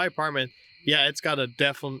my apartment, yeah, it's got a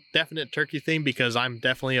definite turkey theme because I'm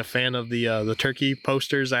definitely a fan of the turkey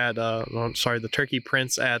posters at the turkey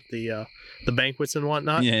prints at the banquets and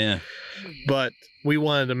whatnot. Yeah. But we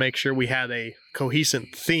wanted to make sure we had a cohesive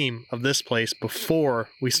theme of this place before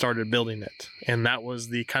we started building it. And that was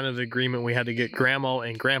the kind of agreement we had to get Grandma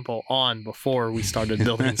and Grandpa on before we started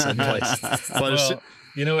building said place. But as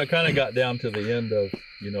Well, it kind of got down to the end of,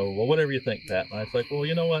 well, whatever you think, Pat. And I was like, well,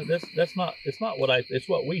 you know what? It's not it's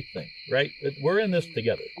what we think, right? We're in this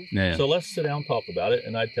together. Yeah. So let's sit down and talk about it.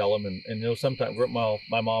 And I'd tell them, and sometimes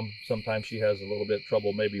my mom, sometimes she has a little bit of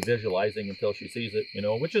trouble maybe visualizing until she sees it,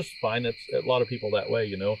 which is fine. It's a lot of people that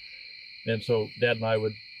way, And so Dad and I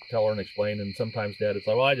would tell her and explain, and sometimes Dad is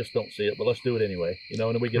like, well, I just don't see it, but let's do it anyway, and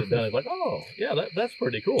then we get it done. It's like, oh yeah, that's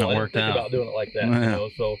pretty cool. It I didn't worked think out. about doing it like that, Yeah.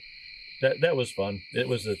 So that was fun. It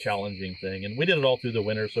was a challenging thing, and we did it all through the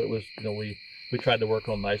winter, so it was, we tried to work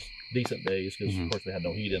on nice, decent days because Mhm. of course we had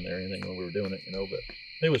no heat in there or anything when we were doing it, but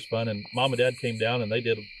it was fun. And Mom and Dad came down and they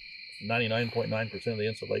did 99.9% of the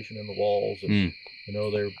insulation in the walls, and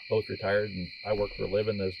they're both retired, and I work for a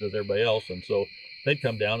living, as does everybody else, and so they'd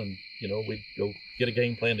come down and we'd go get a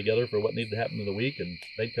game plan together for what needed to happen in the week, and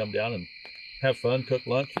they'd come down and have fun, cook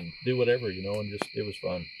lunch, and do whatever, and just it was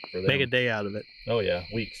fun for them. make a day out of it. Oh yeah,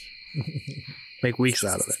 weeks. Make weeks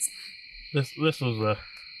out of it. This was a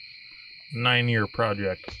 9-year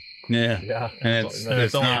project. Yeah. Yeah, And it's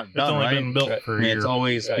It's not done, only right? been built Right. for a And year. it's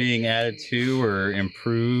always Right. being added to or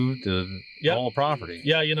improved to Yep. all property.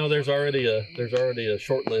 Yeah, there's already a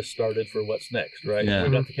short list started for what's next, right? Yeah. We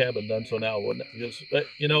got the cabin done, so now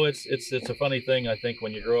it's a funny thing. I think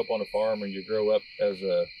when you grow up on a farm and you grow up as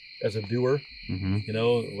a doer,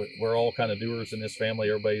 Mm-hmm. we're all kind of doers in this family.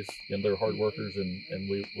 Everybody's they're hard workers, and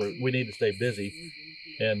we need to stay busy.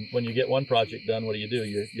 And when you get one project done, what do?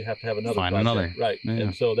 You have to have another. Find project, another. right? Yeah.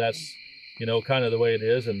 And so that's kind of the way it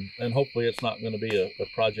is, and hopefully it's not going to be a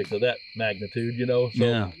project of that magnitude, So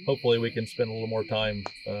Yeah. hopefully we can spend a little more time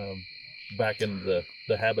back in the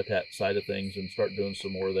habitat side of things and start doing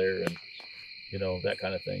some more there, and that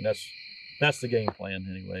kind of thing. That's the game plan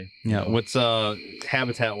anyway. Yeah. What's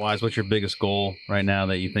habitat wise? What's your biggest goal right now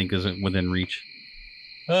that you think is within reach?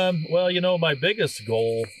 Well, my biggest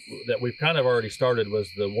goal that we've kind of already started was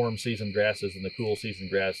the warm season grasses and the cool season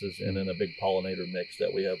grasses, and then a big pollinator mix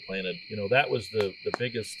that we have planted. That was the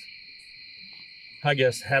biggest, I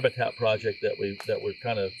guess, habitat project that we're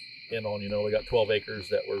kind of in on. We got 12 acres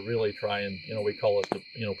that we're really trying. We call it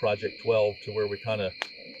the Project 12, to where we kind of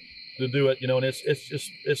to do it. And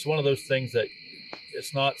it's one of those things that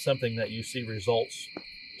it's not something that you see results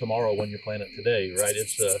tomorrow when you plant it today, right?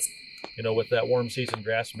 It's with that warm season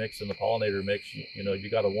grass mix and the pollinator mix, you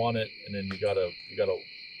got to want it, and then you got to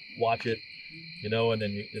watch it, and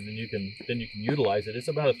then you can utilize it. It's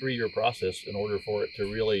about a 3-year process in order for it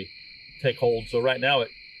to really take hold. So right now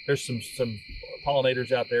there's some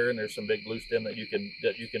pollinators out there, and there's some big blue stem that you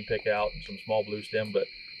can pick out, and some small blue stem, but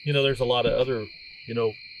there's a lot of other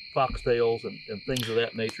foxtails and things of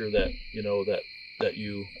that nature that that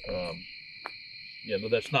you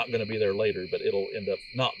that's not going to be there later, but it'll end up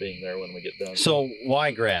not being there when we get done. So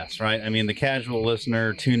why grass, right? I mean, the casual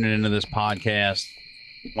listener tuning into this podcast,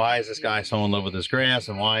 why is this guy so in love with this grass,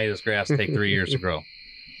 and why does grass take 3 years to grow?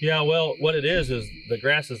 Yeah, well, what it is the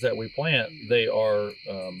grasses that we plant, they are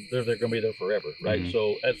they're going to be there forever, right? Mhm.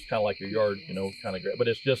 So that's kind of like your yard, kind of. But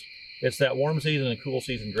it's that warm season and cool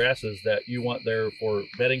season grasses that you want there for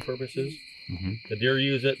bedding purposes. Mhm. The deer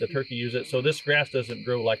use it, the turkey use it. So this grass doesn't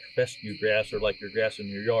grow like fescue grass or like your grass in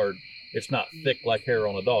your yard. It's not thick like hair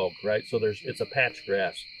on a dog, right? So it's a patch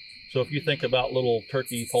grass. So if you think about little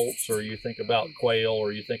turkey poults, or you think about quail,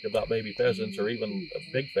 or you think about baby pheasants, or even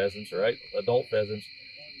big pheasants, right? Adult pheasants,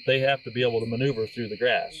 they have to be able to maneuver through the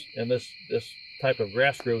grass. And this type of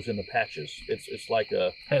grass grows in the patches. It's like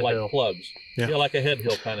Head like hill. plugs. Yeah. Like a head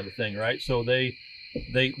hill kind of a thing, right? So they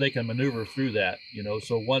can maneuver through that,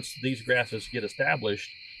 So once these grasses get established,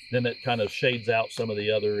 then it kind of shades out some of the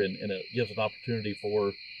other, and it gives an opportunity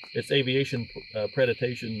for its aviation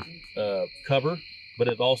predation cover, but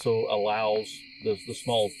it also allows the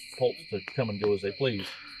small poults to come and go as they please.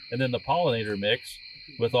 And then the pollinator mix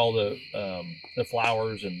with all the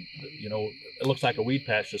flowers, and it looks like a weed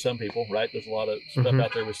patch to some people, right? There's a lot of stuff Mhm.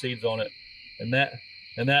 out there with seeds on it, and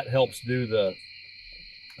that helps do the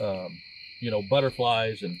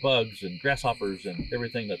butterflies and bugs and grasshoppers and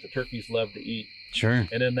everything that the turkeys love to eat. Sure.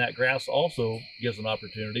 And then that grass also gives an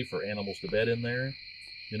opportunity for animals to bed in there.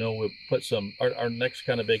 We put some. Our next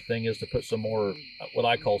kind of big thing is to put some more what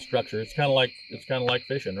I call structure. It's kind of like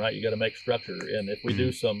fishing, right? You got to make structure. And if we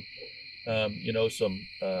do some,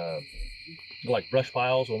 like brush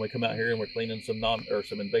piles when we come out here and we're cleaning some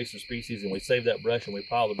invasive species, and we save that brush and we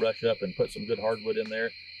pile the brush up and put some good hardwood in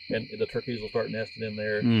there, and the turkeys will start nesting in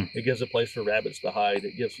there. It gives a place for rabbits to hide.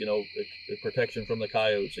 It gives protection from the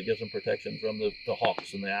coyotes. It gives them protection from the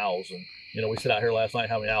hawks and the owls. And we sit out here last night.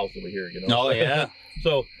 How many owls did we hear? Oh, yeah.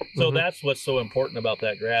 So Mhm. that's what's so important about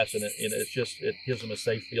that grass, and it gives them a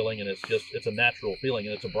safe feeling, and it's a natural feeling,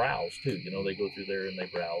 and it's a browse too. They go through there and they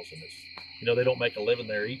browse, and it's they don't make a living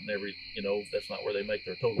there eating every that's not where they make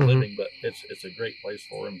their total Mhm. living, but it's a great place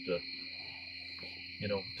for them to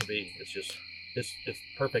to be. It's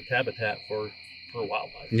perfect habitat for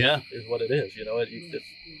wildlife. Yeah. Is what it is.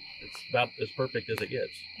 It's about as perfect as it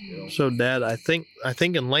gets. So, Dad, I think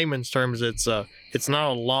in layman's terms, it's not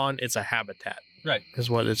a lawn, it's a habitat. Right. Is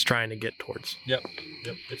what it's trying to get towards. Yep.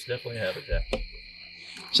 It's definitely a habitat.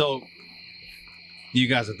 So you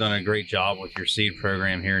guys have done a great job with your seed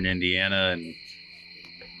program here in Indiana. And,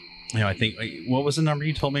 I think, what was the number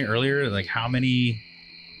you told me earlier? Like how many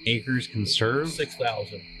acres conserved?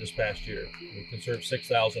 6,000 this past year. We conserved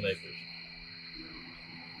 6,000 acres.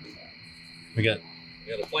 We got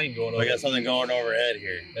a plane going over. something going overhead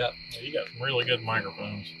here. Yeah. You got some really good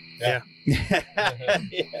microphones. Yeah.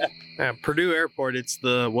 Purdue Airport.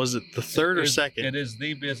 Was it the third or second? It is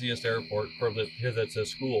the busiest airport because it's a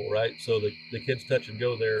school, right? So the kids touch and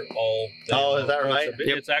go there all day. Oh, is that So right?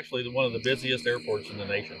 It's actually one of the busiest airports in the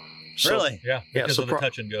nation. So- Really? Yeah, because so of the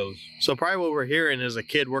touch and goes. So probably what we're hearing is a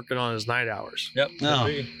kid working on his night hours. Yep. could Oh.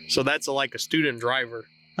 be. So that's like a student driver.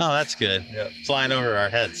 Oh, that's good. Yeah. Flying over our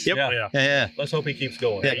heads. Yep. Yeah. Yeah. Yeah. Let's hope he keeps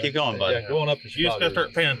going. Yeah, keep going, bud. Yeah, going up to You just Chicago. gotta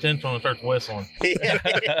start paying attention when it starts whistling. Yeah.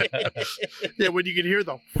 Yeah, when you can hear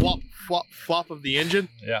the flop, flop, flop of the engine,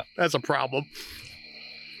 Yeah. that's a problem.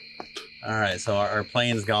 All right, so our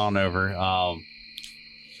plane's gone over. I'll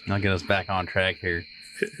get us back on track here.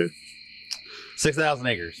 6,000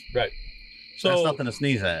 acres. Right. That's So nothing to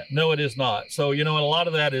sneeze at. no, it is not. So and a lot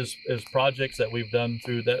of that is projects that we've done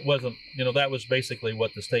through that wasn't that was basically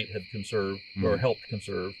what the state had conserved or helped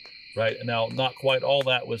conserve, right? And now not quite all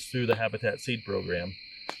that was through the Habitat Seed Program,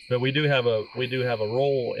 but we do have a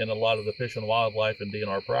role in a lot of the Fish and Wildlife and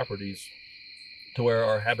DNR properties, to where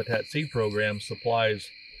our Habitat Seed Program supplies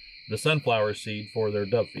the sunflower seed for their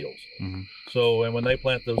dove fields. Mhm. So and when they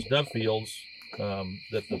plant those dove fields,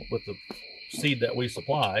 with the seed that we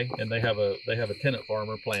supply, and they have a tenant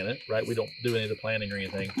farmer plant it, right? We don't do any of the planting or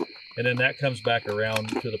anything, and then that comes back around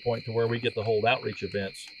to the point to where we get to hold outreach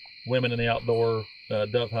events, women in the outdoor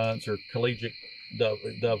dove hunts, or collegiate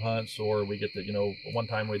dove hunts, or we get to one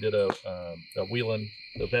time we did a Wheeling,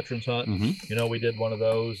 the veterans hunt. Mhm. We did one of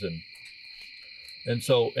those, and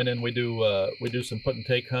then we do some put and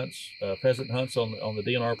take hunts, pheasant hunts on the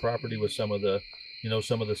DNR property with some of the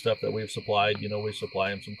some of the stuff that we've supplied. We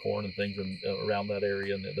supply them some corn and things around that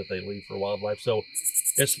area, and that they leave for wildlife. So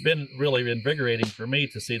it's been really invigorating for me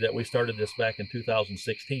to see that we started this back in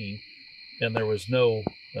 2016, and there was no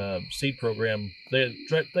seed program. They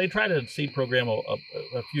tried a seed program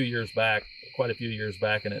a few years back, quite a few years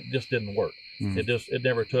back, and it just didn't work. It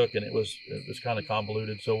never took, and it was kind of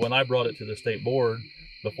convoluted. So when I brought it to the state board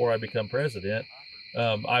before I become president,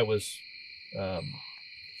 I was,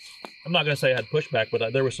 I'm not going to say I had pushback,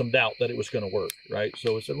 but there was some doubt that it was going to work, right?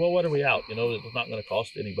 So we said, well, what are we out? It's not going to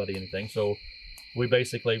cost anybody anything. So we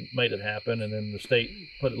basically made it happen, and then the state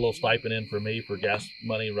put a little stipend in for me for gas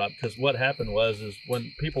money, right? Because what happened is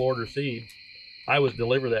when people order seed, I would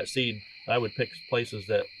deliver that seed. I would pick places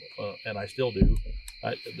that, and I still do,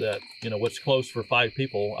 what's close for 5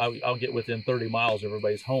 people. I'll get within 30 miles of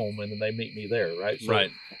everybody's home, and then they meet me there, right?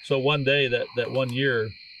 So one day, that 1 year,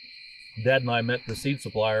 Dad and I met the seed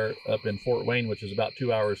supplier up in Fort Wayne, which is about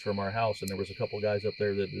 2 hours from our house, and there was a couple guys up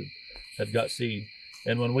there that had got seed.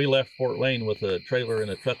 And when we left Fort Wayne with a trailer and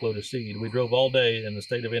a truckload of seed, we drove all day in the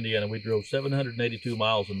state of Indiana. We drove 782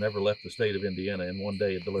 miles and never left the state of Indiana in one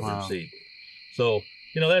day and delivered seed. So,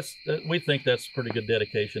 we think that's pretty good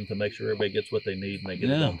dedication to make sure everybody gets what they need and they get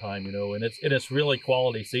it on time, and it's really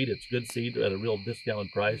quality seed. It's good seed at a real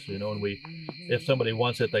discounted price, and if somebody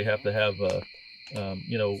wants it, they have to have,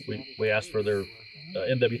 we ask for their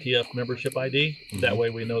NWTF membership ID. That way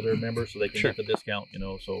we know they're a member so they can get the discount,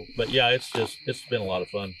 so, but yeah, it's been a lot of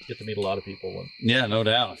fun. Get to meet a lot of people. Yeah, no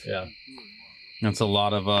doubt. Yeah. That's a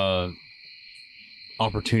lot of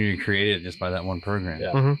opportunity created just by that one program.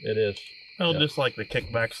 Yeah, it is. Well, just like the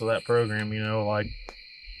kickbacks of that program,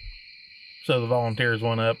 so the volunteers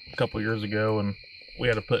went up a couple years ago and we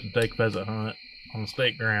had to put and take pheasant hunt on the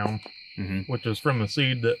state ground, which was from the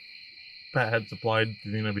seed that Pat had supplied to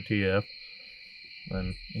the NWTF.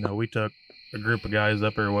 And, we took a group of guys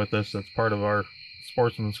up there with us that's part of our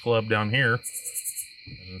sportsman's club down here.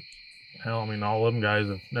 And hell, all of them guys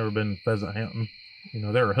have never been pheasant hunting.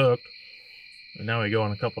 They were hooked. And now we go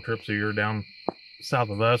on a couple trips a year down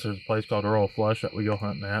south of us. There's a place called Royal Flush that we go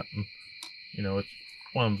hunting at. And, it's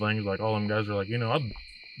one of them things like all them guys are like,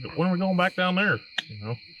 when are we going back down there?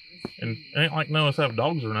 And it ain't like none of us have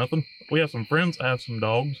dogs or nothing. We have some friends that have some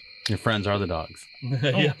dogs. Your friends are the dogs.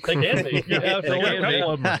 Yeah, they can be. Yeah,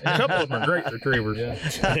 a couple of them are great retrievers.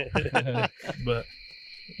 Yeah. But,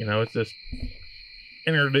 it's just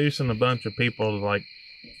introducing a bunch of people to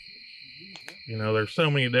there's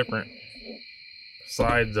so many different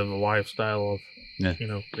sides of the lifestyle of,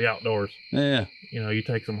 the outdoors. Yeah. You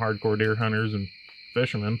take some hardcore deer hunters and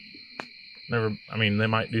fishermen. They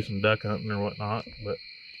might do some duck hunting or whatnot, but,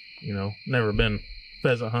 never been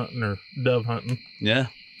pheasant hunting or dove hunting. Yeah.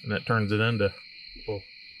 And that turns it into,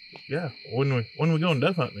 when we going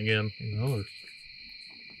dove hunting again?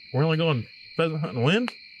 We're only going pheasant hunting when?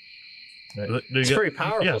 It's very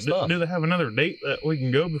powerful stuff. Do they have another date that we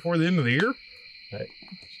can go before the end of the year? Right.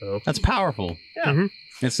 So that's powerful. Yeah. And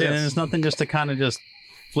it's nothing just to kind of just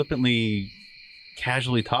flippantly,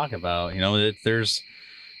 casually talk about. There's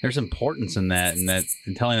importance in that,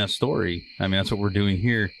 in telling that story. That's what we're doing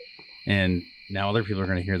here, and now other people are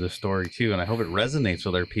going to hear this story too, and I hope it resonates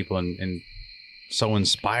with other people and so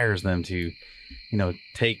inspires them to,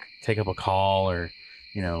 take up a call or,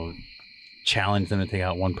 challenge them to take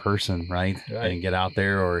out one person, right? And get out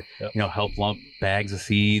there or, help lump bags of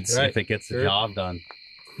seeds if it gets the job done.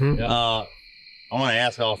 I want to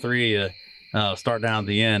ask all three of you, start down at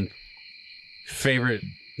the end, favorite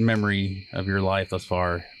memory of your life thus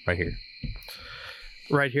far right here.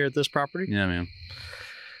 Right here at this property? Yeah, man.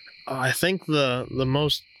 I think the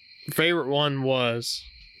most favorite one was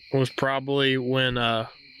probably when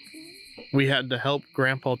we had to help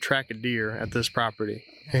Grandpa track a deer at this property.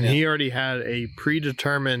 And he already had a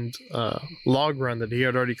predetermined log run that he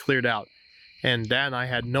had already cleared out. And Dad and I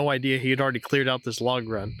had no idea he had already cleared out this log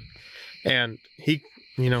run. And he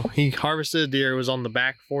harvested a deer. It was on the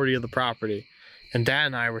back 40 of the property. And Dad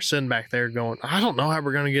and I were sitting back there going, I don't know how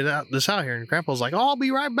we're going to get this out here. And Grandpa was like, I'll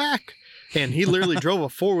be right back. And he literally drove a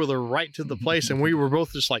 4-wheeler right to the place. And we were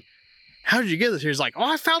both just like, how did you get this here? He's like,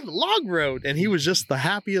 I found a log road. And he was just the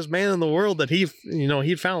happiest man in the world that he'd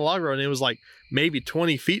found a log road. And it was like maybe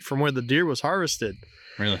 20 feet from where the deer was harvested.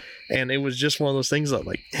 Really? And it was just one of those things that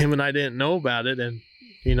him and I didn't know about it. And,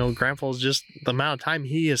 Grandpa's just the amount of time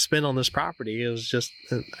he has spent on this property is just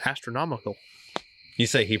astronomical. You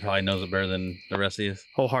say he probably knows it better than the rest of you?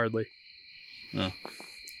 Wholeheartedly. Oh.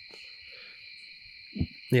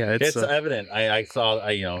 Yeah, it's evident. I saw,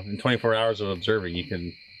 in 24 hours of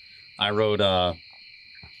observing, I rode,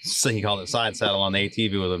 he called it side saddle on the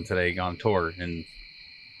ATV with him today on tour, and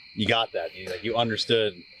you got that. You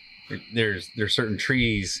understood there's certain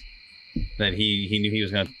trees that he knew he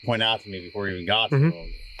was going to point out to me before he even got to them.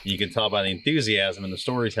 You can tell by the enthusiasm and the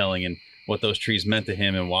storytelling and what those trees meant to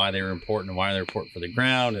him and why they were important and why they're important for the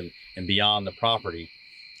ground and beyond the property.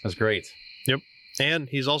 That's great. Yep. And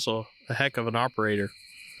he's also a heck of an operator.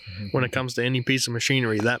 when it comes to any piece of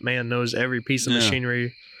machinery. That man knows every piece of Yeah.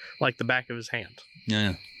 machinery like the back of his hand.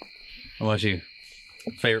 Yeah. What about you?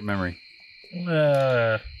 Favorite memory?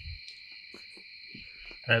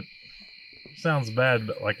 It sounds bad,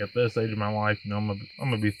 but like at this age of my life, you know, I'm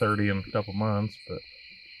gonna be 30 in a couple months, but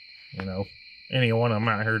you know, any one of them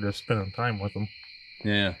out here just spending time with them.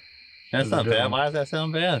 Yeah. That's Those are not good bad. ones. Why does that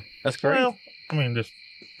sound bad? That's great. Well, I mean, just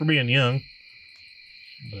for being young.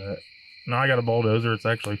 But no, I got a bulldozer. It's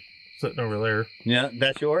actually sitting over there. Yeah,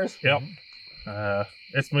 that's yours? Yep.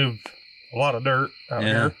 It's moved a lot of dirt out Yeah.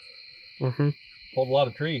 here. Mm-hmm. Pulled a lot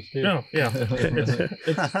of trees too. No, yeah.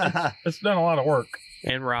 It's done a lot of work.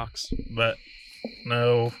 And rocks. But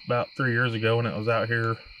no, about 3 years ago when it was out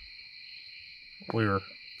here,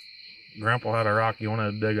 Grandpa had a rock he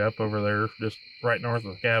wanted to dig up over there, just right north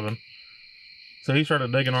of the cabin. So he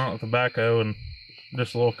started digging on it with a backhoe and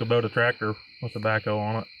just a little Kubota tractor with a backhoe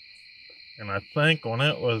on it. And I think when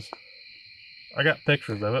it was, I got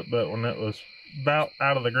pictures of it, but when it was about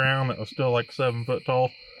out of the ground, it was still like 7 foot tall.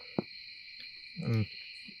 And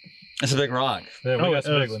It's a big rock. Yeah, we got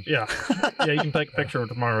some it big was- ones. Yeah, yeah, you can take a picture of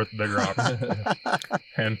it tomorrow with the big rock.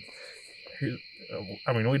 And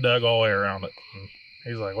we dug all the way around it. And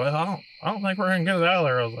he's like, "Well, I don't think we're gonna get it out of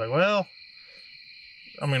there." I was like, "Well,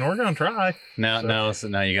 we're gonna try." So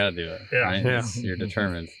now you got to do it. Yeah. Right? Yeah. You're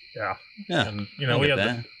determined. Yeah, Yeah. and I we get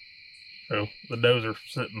had that. the dozer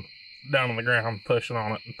sitting down on the ground, pushing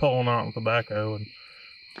on it and pulling on it with the backhoe, and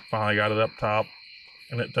finally got it up top,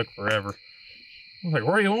 and it took forever. I was like,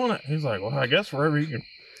 "Where do you want it?" He's like, "Well, I guess wherever you can,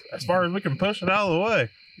 as far as we can push it out of the way,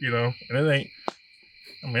 you know." And it ain't.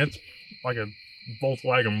 It's like a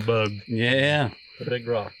Volkswagen Bug. Yeah. The big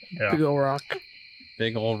rock. Yeah. Big old rock.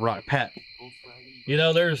 Big old rock. Pat. You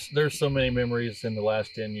know, there's so many memories in the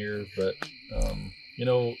last 10 years, but you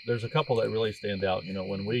know, there's a couple that really stand out. You know,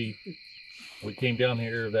 when we came down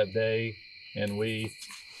here that day and we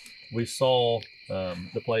saw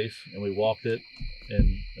the place and we walked it,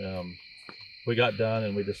 and we got done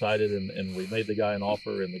and we decided and we made the guy an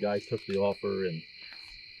offer, and the guy took the offer, and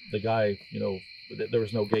the guy, you know, there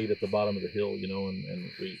was no gate at the bottom of the hill, you know, and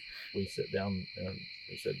we sit down and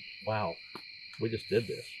we said, "Wow, we just did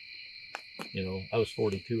this." You know, I was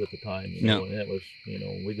 42 at the time, you know, and it was, you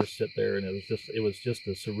know, we just sit there and it was just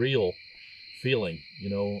a surreal feeling, you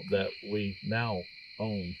know, that we now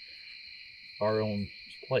own our own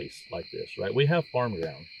place like this, right? We have farm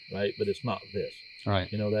ground, right? But it's not this.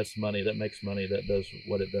 Right. You know, that's money, that makes money, that does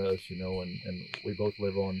what it does, you know, and we both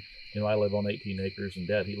live on, you know, I live on 18 acres and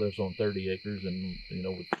Dad, he lives on 30 acres and, you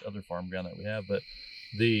know, with other farm ground that we have. But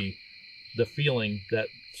the feeling that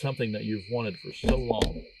something that you've wanted for so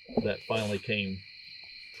long that finally came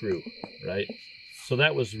true, right? So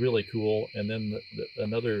that was really cool. And then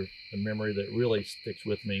another memory that really sticks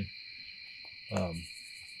with me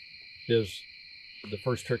is the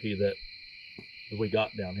first turkey that we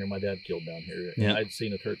got down here. My dad killed down here. And Yeah. I'd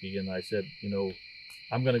seen a turkey and I said, you know,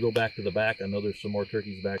 I'm going to go back to the back. I know there's some more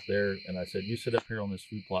turkeys back there. And I said, you sit up here on this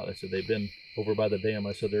food plot. I said, they've been over by the dam.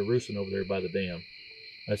 I said, they're roosting over there by the dam.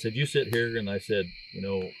 I said, you sit here. And I said, you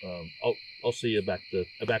know, I'll see you back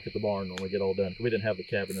at the barn when we get all done. We didn't have the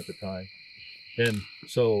cabin at the time. And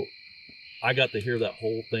so I got to hear that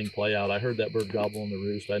whole thing play out. I heard that bird gobble on the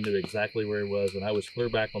roost. I knew exactly where he was. And I was clear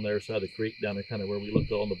back on the other side of the creek down there, kind of where we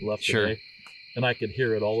looked on the bluff Sure. today. And I could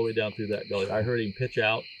hear it all the way down through that gully. I heard him pitch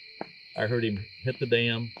out. I heard him hit the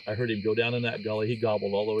dam. I heard him go down in that gully. He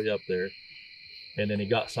gobbled all the way up there. And then he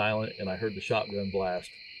got silent and I heard the shotgun blast.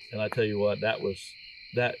 And I tell you what,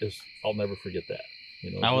 I'll never forget that.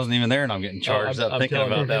 You know, I wasn't even there and I'm getting charged up thinking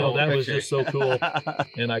telling about you, that you know, whole that was picture. just so cool.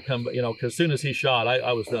 And I come, you know, because as soon as he shot,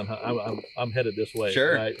 I was done. I'm headed this way,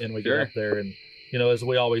 Sure, right? And we sure. get up there, and you know, as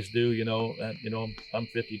we always do, you know, I'm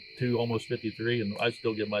 52, almost 53, and I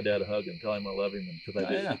still give my dad a hug and tell him I love him, and because I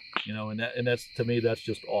do, Yeah. you know, and that's to me, that's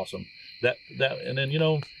just awesome. That and then, you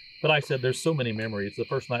know, but I said there's so many memories. The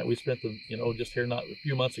first night we spent just here not a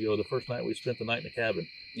few months ago, the first night we spent the night in the cabin.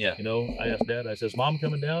 Yeah. You know, I asked Dad, I says, Mom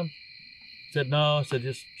coming down? He said, no. I said,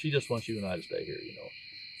 she just wants you and I to stay here, you know.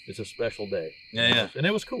 It's a special day. Yeah, yeah. And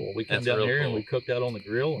it was cool. We came That's down real here and cool. we cooked out on the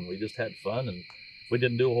grill and we just had fun and we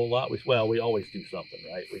didn't do a whole lot. We always do something,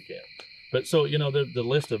 right? We can. But so, you know, the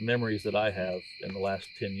list of memories that I have in the last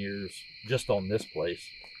 10 years just on this place,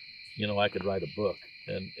 you know, I could write a book.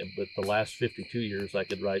 But the last 52 years, I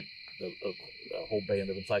could write a whole band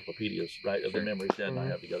of encyclopedias, right, of the memories Dad and I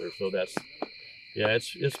have together. So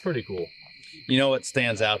it's pretty cool. You know what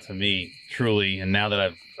stands out to me truly, and now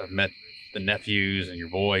that I've met the nephews and your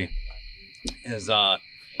boy, is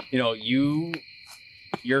you know,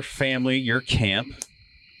 your family, your camp,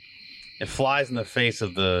 it flies in the face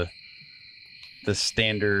of the the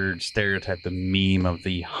standard stereotype, the meme of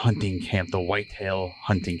the hunting camp, the whitetail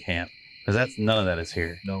hunting camp, because none of that is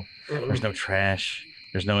here. No. There's no trash.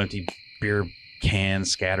 There's no empty beer cans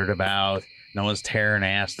scattered about. No one's tearing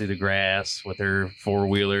ass through the grass with their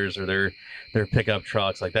 4-wheelers or their pickup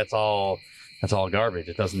trucks. Like that's all garbage.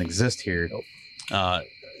 It doesn't exist here. Nope.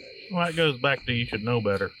 Well, that goes back to you should know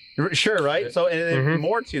better. Sure, right? So, and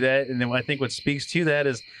more to that, and then I think what speaks to that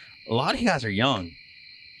is a lot of you guys are young.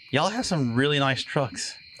 Y'all have some really nice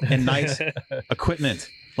trucks and nice equipment.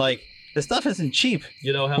 Like, the stuff isn't cheap,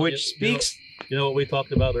 You know how which speaks... You know what we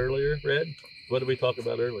talked about earlier, Red? What did we talk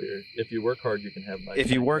about earlier? If you work hard, you can have nice If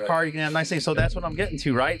you things, work right? hard, you can have nice things. So that's what I'm getting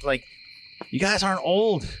to, right? Like, you guys aren't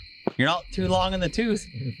old. You're not too long in the tooth,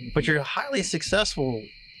 but you're highly successful.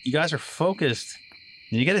 You guys are focused,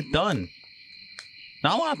 and you get it done.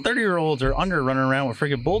 Not a lot of 30-year-olds are under running around with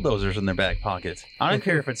friggin' bulldozers in their back pockets. I don't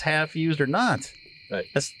care if it's half used or not. Right.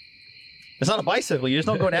 It's not a bicycle. You just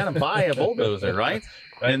don't go down and buy a bulldozer, right?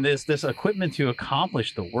 Right. And this equipment to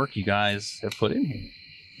accomplish the work you guys have put in here.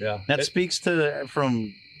 Yeah. That speaks to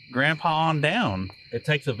from grandpa on down. It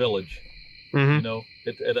takes a village. Mhm. You know,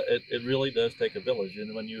 it really does take a village.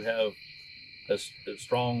 And when you have a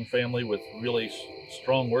strong family with really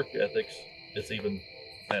strong work ethics, it's even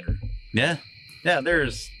better. Yeah. Yeah,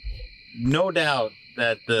 there's no doubt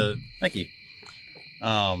that thank you.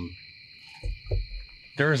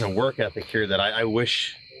 There is a work ethic here that I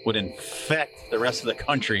wish would infect the rest of the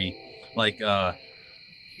country like a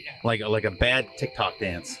bad TikTok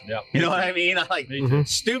dance. Yeah. You know what I mean? I like Me too.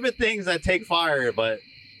 stupid things that take fire, but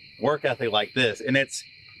work ethic like this. And it's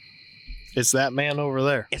that man over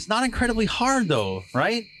there. not incredibly hard though,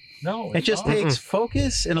 right? No, It just takes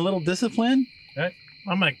focus and a little discipline.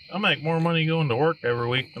 I make more money going to work every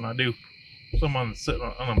week than I do someone that's sitting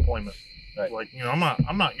on unemployment. Right. Like, I'm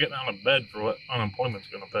not getting out of bed for what unemployment's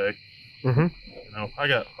going to pay. Mhm. I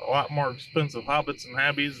got a lot more expensive hobbits and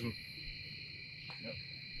habbies, and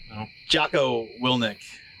Jocko Wilnick,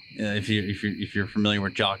 if you're familiar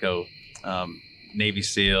with Jocko, Navy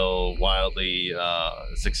SEAL, wildly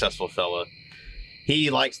successful fella, he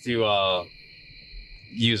likes to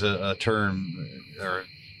use a term or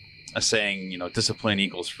a saying, discipline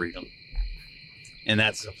equals freedom, and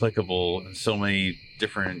that's applicable in so many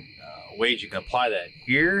different ways you can apply that.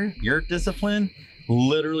 Here, your discipline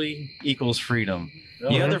literally equals freedom. No,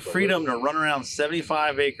 You have the absolutely. freedom to run around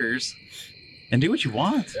 75 acres and do what you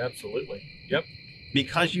want Absolutely. Yep.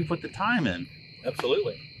 because you put the time in.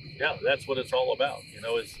 Absolutely. Yeah, that's what it's all about.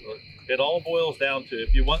 It all boils down to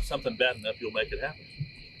if you want something bad enough, you'll make it happen.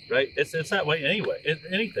 Right? It's that way anyway.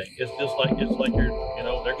 Anything. It's like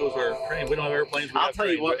you're, there goes our train. We don't have airplanes. I'll tell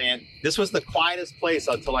you what, man. This was the quietest place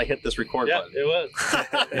until I hit this record Yeah, button. it was.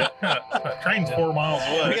 that train's 4 miles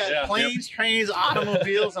We away. got Yeah. planes, trains,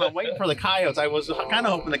 automobiles, and I'm waiting for the coyotes. I was kind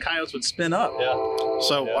of hoping the coyotes would spin up. Yeah.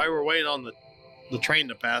 So Yeah. while we're waiting on the train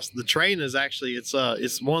to pass, the train is actually it's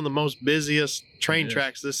one of the most busiest train It is.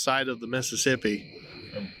 tracks this side of the Mississippi.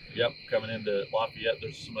 Yep. Coming into Lafayette,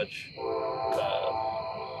 there's so much.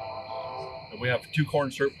 We have 2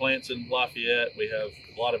 corn syrup plants in Lafayette. We have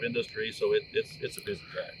a lot of industry, so it's a busy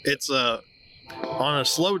track. It's on a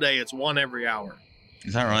slow day, it's one every hour.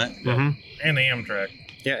 Is that right? Mm-hmm. And the Amtrak.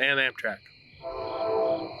 Yeah, and Amtrak.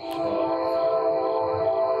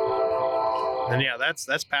 And yeah,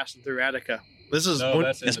 that's passing through Attica. This is No, when-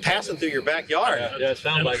 that's It's passing through your backyard. Yeah, it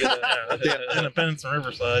sounds like it. Independence and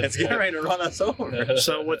Riverside. It's getting ready to run us over.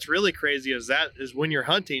 so what's really crazy is when you're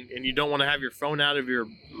hunting and you don't want to have your phone out of your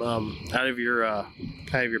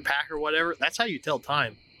pack or whatever. That's how you tell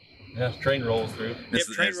time. Yeah, train rolls through. Yep,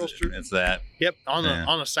 train rolls through. It's that. Yep, on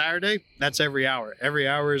Yeah. a Saturday, that's every hour. Every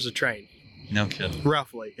hour is a train, No kidding.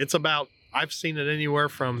 roughly. It's about I've seen it anywhere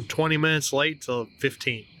from 20 minutes late to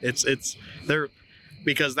 15. It's they're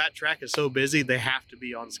because that track is so busy, they have to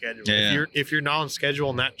be on schedule. Yeah. If you're not on schedule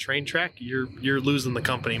on that train track, you're losing the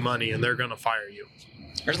company money and they're gonna fire you.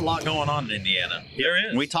 There's a lot going on in Indiana. There is.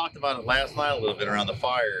 And we talked about it last night a little bit around the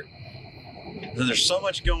fire. There's so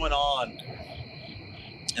much going on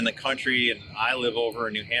in the country, and I live over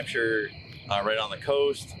in New Hampshire, right on the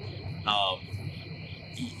coast.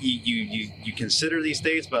 You consider these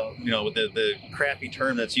states, but with the crappy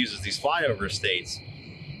term that's used is these flyover states.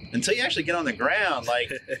 Until you actually get on the ground,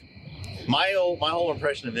 like my whole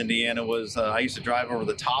impression of Indiana was I used to drive over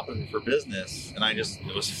the top of it for business, and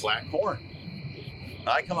it was flat corn.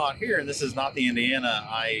 I come out here, and this is not the Indiana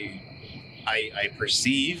I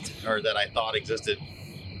perceived or that I thought existed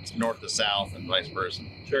north to south and vice versa.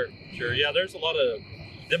 Sure. Yeah, there's a lot of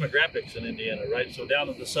demographics in Indiana, right? So down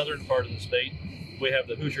in the southern part of the state, we have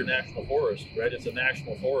the Hoosier National Forest, right? It's a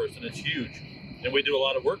national forest, and it's huge. and we do a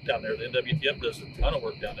lot of work down there. The NWTF does a ton of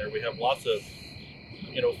work down there. We have lots of,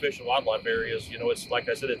 fish and wildlife areas. It's like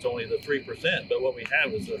I said, it's only the 3%, but what we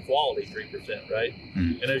have is the quality 3%, right?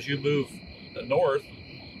 Mm. And as you move north,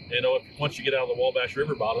 once you get out of the Wabash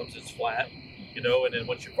River bottoms, it's flat, and then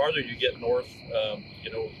once farther you get north,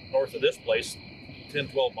 north of this place, 10,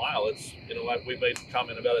 12 mile, it's, like we made a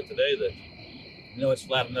comment about it today that, it's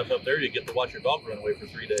flat enough up there, you get to watch your dog run away for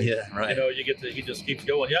 3 days. Yeah, right. He just keeps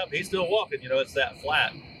going. Yep, he's still walking, it's that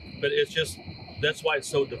flat. But it's just, that's why it's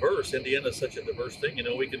so diverse. Indiana's such a diverse thing.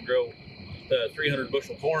 We can grow 300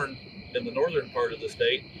 bushel corn in the northern part of the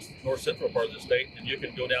state, north central part of the state, and you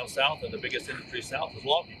can go down south, and the biggest industry south is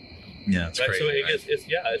logging. Yeah, it's right. crazy.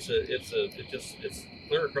 So it's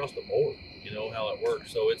clear across the board. How it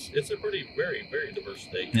works. So it's a pretty very very diverse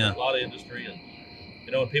state. Yeah. A lot of industry, and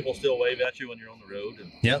and people still wave at you when you're on the road.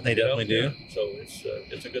 And Yeah, they definitely do. yeah. So it's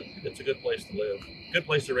a good place to live. Good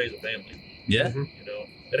place to raise a family. Yeah.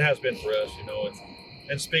 It has been for us.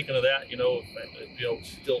 And speaking of that,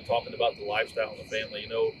 still talking about the lifestyle and the family.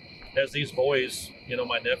 As these boys,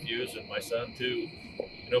 my nephews and my son too.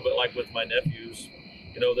 But like with my nephews,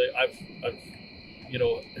 I've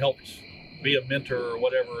helped be a mentor or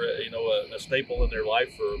whatever, a staple in their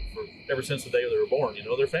life for ever since the day they were born.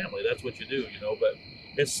 Their family. That's what you do. But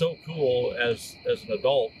it's so cool as an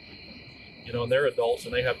adult. And they're adults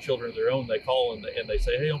and they have children of their own. They call and they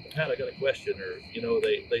say, "Hey, Uncle Pat, I got a question," or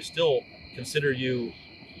they still consider you.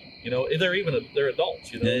 They're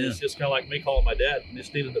adults. Yeah. It's just kind of like me calling my dad and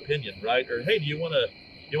just need an opinion, right? Or, "Hey, do you want to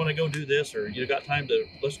go do this?" Or, "You got time to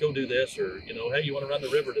let's go do this?" Or, "Hey, you want to run the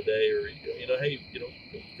river today?" Or, "Hey,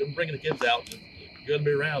 I'm bringing the kids out. And you're gonna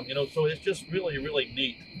be around." So it's just really really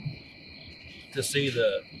neat to see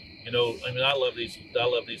the. I love these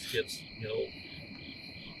kids.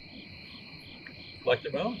 Like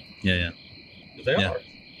their own. Yeah. 'Cause they Yeah. are.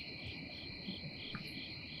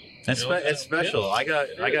 It's special. Yeah.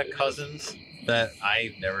 I got cousins that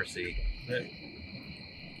I never see. Yeah.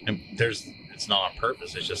 And it's not on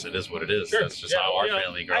purpose. It's just, it is what it is. Sure. That's just how our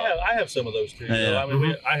family grew up. I have some of those too. Yeah.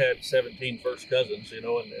 I had 17 first cousins, and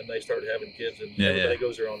they started having kids, and Yeah, everybody yeah.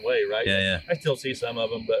 goes their own way, right? Yeah. I still see some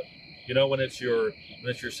of them, but when it's your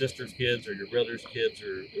sister's kids or your brother's kids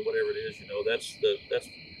or whatever it is, that's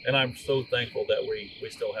and I'm so thankful that we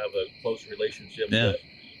still have a close relationship. Yeah. That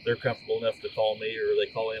they're comfortable enough to call me, or they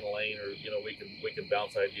call Ann Elaine, or we can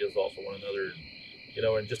bounce ideas off of one another,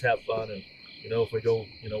 and just have fun. And if we go,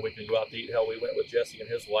 we can go out to eat. Hell, we went with Jesse and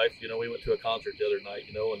his wife. We went to a concert the other night.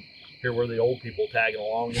 And here we're the old people tagging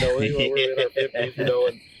along. We're in our 50s.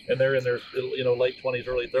 And they're in their late 20s,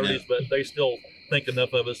 early 30s, Yeah. but they still think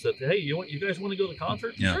enough of us that, hey, you guys want to go to the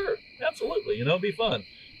concert? Yeah. Sure, absolutely. It'd be fun.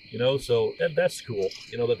 So that's cool.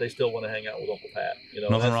 That they still want to hang out with Uncle Pat.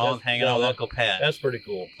 Nothing wrong with hanging out with Uncle Pat. That's pretty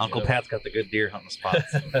cool. Uncle Pat's got the good deer hunting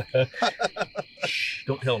spots.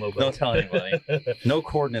 Don't tell nobody. Don't tell anybody. No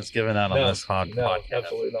coordinates given out on this podcast.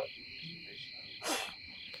 Absolutely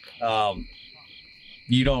not.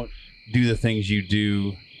 You don't do the things you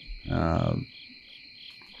do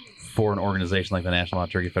for an organization like the National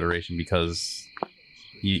Wild Turkey Federation because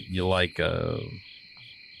you like the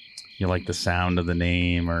sound of the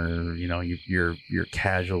name, or you're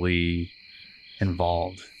casually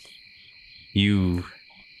involved. You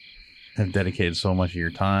have dedicated so much of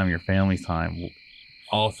your time, your family's time.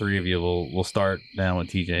 All three of you will start down with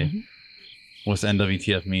TJ. Mm-hmm. What's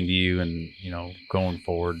NWTF mean to you, and going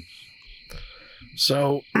forward?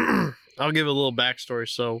 So I'll give a little backstory.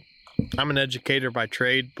 So I'm an educator by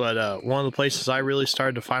trade, but one of the places I really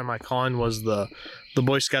started to find my calling was the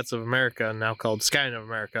Boy Scouts of America, now called Scouting of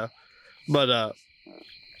America. But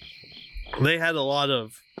they had a lot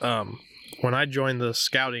of when I joined the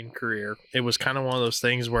scouting career, it was kind of one of those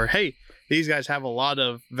things where, hey, these guys have a lot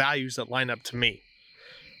of values that line up to me.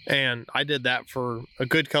 And I did that for a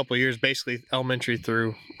good couple of years, basically elementary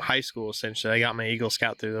through high school, essentially. I got my Eagle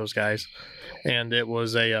Scout through those guys. And it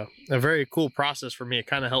was a very cool process for me. It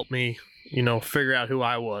kind of helped me, figure out who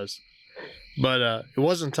I was. But it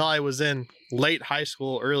wasn't until I was in late high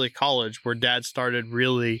school, early college, where Dad started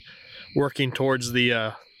really working towards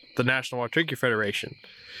the National Wild Turkey Federation.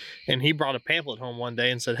 And he brought a pamphlet home one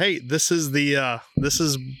day and said, "Hey, this is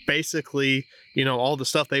basically, all the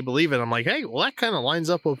stuff they believe in." I'm like, "Hey, well, that kind of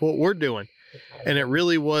lines up with what we're doing." And it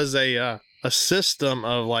really was a system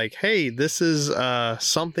of like, "Hey, this is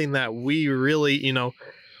something that we really,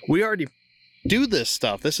 we already do this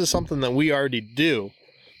stuff. This is something that we already do.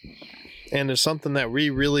 And it's something that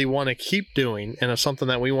we really want to keep doing, and it's something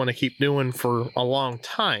that we want to keep doing for a long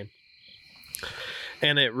time."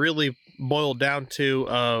 And it really boiled down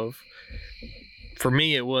to for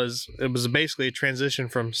me, it was basically a transition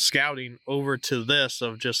from scouting over to this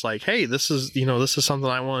of just like, hey, this is something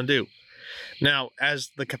I want to do. Now,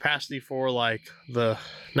 as the capacity for like the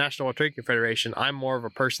National Wild Turkey Federation, I'm more of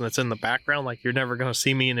a person that's in the background. Like, you're never going to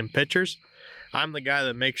see me in pictures. I'm the guy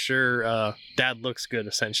that makes sure Dad looks good,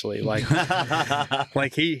 essentially. Like,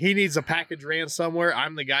 like he needs a package ran somewhere.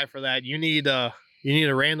 I'm the guy for that. You need a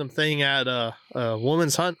random thing at a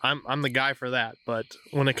woman's hunt. I'm the guy for that. But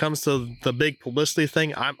when it comes to the big publicity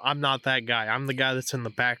thing, I'm not that guy. I'm the guy that's in the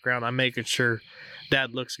background. I'm making sure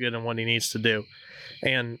Dad looks good in what he needs to do.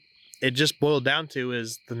 And it just boiled down to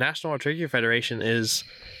is the National Wild Turkey Federation is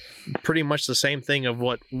pretty much the same thing of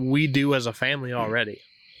what we do as a family already.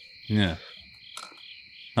 Yeah.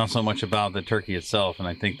 Not so much about the turkey itself. And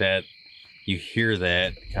I think that you hear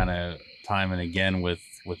that kind of time and again with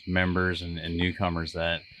members and newcomers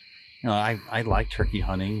that, I like turkey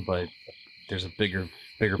hunting, but there's a bigger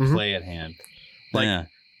play at hand. Like,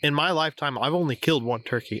 in my lifetime, I've only killed one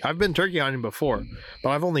turkey. I've been turkey hunting before, but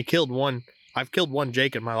I've only killed one. I've killed one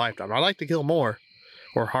Jake in my lifetime. I'd like to kill more,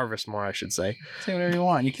 or harvest more, I should say. Say whatever you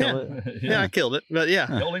want. You kill it. Yeah, I killed it. But yeah.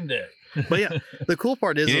 Killed him dead. But yeah, the cool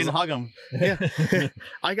part is, You didn't hug him. Yeah,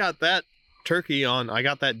 I got that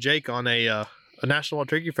Jake on a National Wild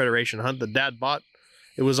Turkey Federation hunt that Dad bought.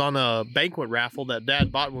 It was on a banquet raffle that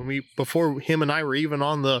Dad bought before him and I were even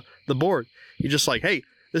on the board. He just like, hey,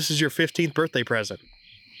 this is your 15th birthday present.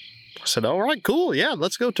 I said, all right, cool. Yeah,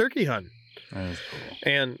 let's go turkey hunting. That is cool.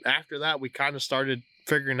 And after that, we kind of started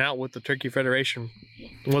figuring out what the Turkey Federation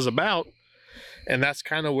was about. And that's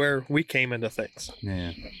kind of where we came into things.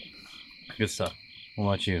 Yeah. Good stuff. What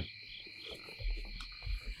about you?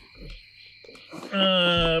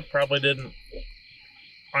 Probably didn't.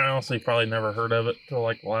 I honestly probably never heard of it till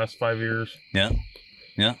like the last 5 years. Yeah.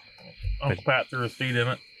 Yeah. Uncle Pat threw his feet in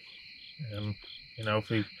it. And, if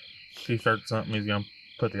he starts something, he's going to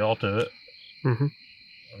put the all to it. Mm-hmm.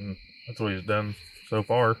 And that's what he's done so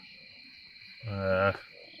far.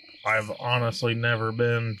 I've honestly never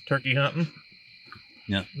been turkey hunting.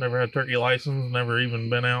 Yeah. Never had turkey license. Never even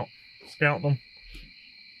been out scouting them.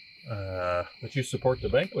 But you support the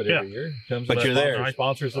banquet Yeah. every year. Comes But to you're that there.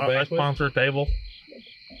 sponsor- Sponsors the I banquet. sponsor a table.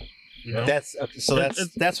 That's It's-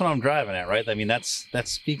 that's what I'm driving at, right? I mean, that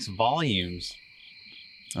speaks volumes.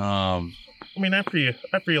 I mean, after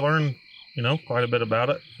you learn, quite a bit about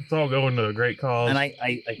it, it's all going to a great cause. And I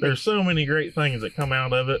think There's so many great things that come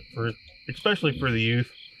out of it, especially for the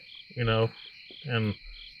youth, and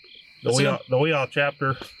the Weehaw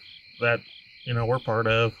chapter that we're part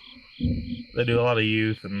of. They do a lot of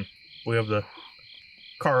youth, and we have the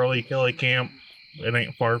Carly Kelly camp. It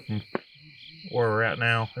ain't far from where we're at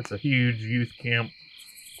now. It's a huge youth camp.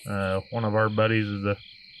 One of our buddies is the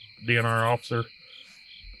DNR officer.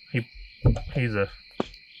 He's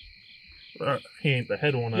he ain't the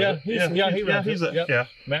head one of Yeah, it. he runs he's it. a, Yep. yeah.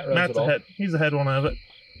 Matt runs Matt's it the all. head. He's the head one of it.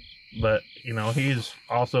 But he's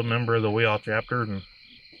also a member of the Weehaw chapter, and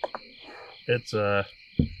it's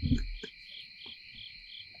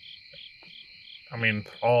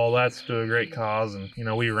all that's to a great cause,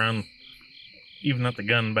 and we run even at the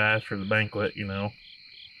gun bash or the banquet.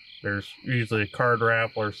 There's usually a card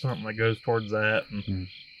raffle or something that goes towards that, and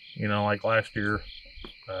like last year,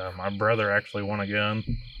 my brother actually won a gun.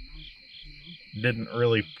 Didn't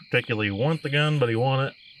really particularly want the gun, but he won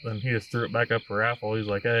it. Then he just threw it back up for raffle. He's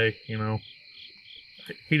like, hey,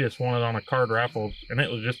 he just won it on a card raffle, and it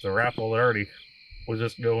was just a raffle that already was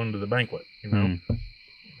just going to the banquet.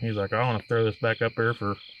 He's like, I want to throw this back up here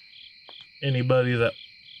for anybody that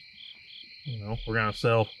we're gonna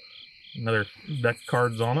sell another deck of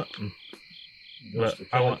cards on it. And, Goes but to I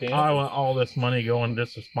Kelly want Camp. all this money going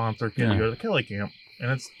just to sponsor a kid to Yeah. go to the Kelly camp, and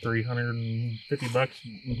it's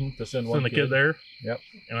 $350 To send send one the kid there. Yep.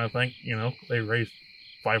 And I think they raised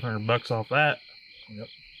 $500 off that. Yep.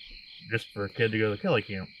 Just for a kid to go to the Kelly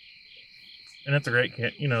camp, and it's a great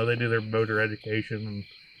camp. They do their boater education and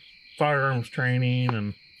firearms training,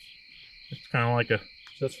 and it's kind of like a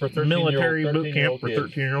So it's for military boot camp for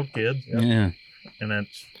 13-year-old 13-year-old kids. Yep. yeah, And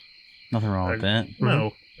it's nothing wrong with that.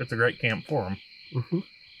 no, it's a great camp for them. Mm-hmm.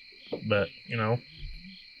 But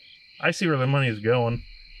I see where the money is going,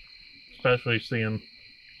 especially seeing,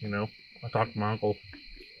 I talk to my uncle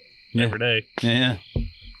Yeah. every day. Yeah,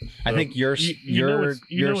 I So, think you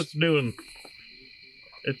know it's doing.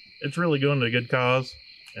 It's really going to a good cause,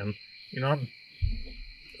 and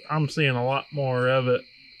I'm seeing a lot more of it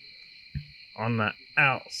on the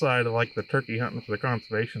outside of like the turkey hunting for the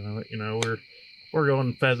conservation of it. We're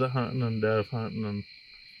going pheasant hunting and dove hunting, and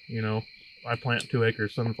I plant 2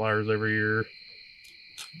 acres of sunflowers every year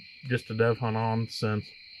just to dove hunt on, since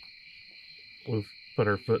we've put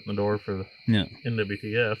our foot in the door for the Yeah.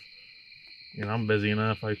 NWTF. You know, I'm busy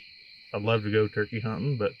enough. I'd love to go turkey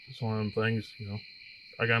hunting, but it's one of them things, you know,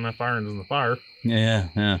 I got enough irons in the fire.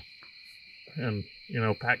 Yeah. And, you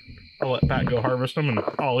know, I'll let Pat go harvest them and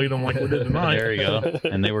I'll eat them like we did tonight. There you go.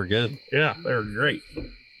 And they were good. Yeah, they were great.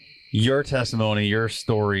 Your testimony, your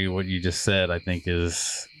story, what you just said, I think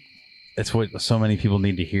it's what so many people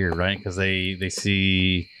need to hear, right? Because they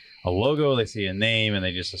see a logo, they see a name, and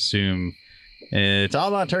they just assume it's all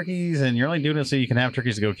about turkeys, and you're only doing it so you can have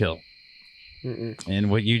turkeys to go kill. Mm-mm.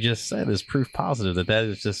 And what you just said is proof positive that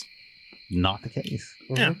is just not the case.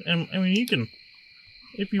 Yeah, and I mean, you can,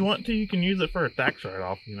 if you want to, you can use it for a tax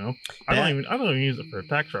write-off. You know, I don't even use it for a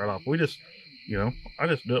tax write-off. We just, you know, I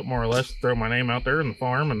just do it more or less, throw my name out there in the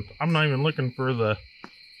farm, and I'm not even looking for the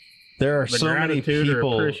There are so many gratitude or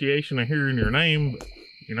people. appreciation of hearing your name. But,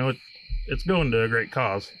 you know, it's going to a great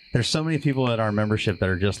cause. There's so many people at our membership that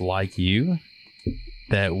are just like you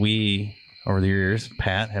that we, over the years,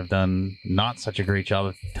 Pat, have done not such a great job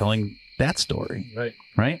of telling that story. Right.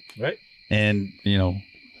 Right. And, you know,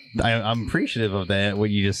 I'm appreciative of that, what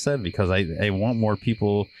you just said, because I want more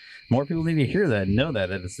people need to hear that and know that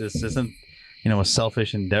this isn't, you know, a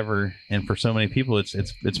selfish endeavor. And for so many people,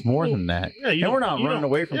 it's more than that. Yeah, And we're not running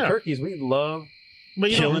away from turkeys. We love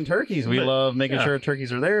killing turkeys. We love making sure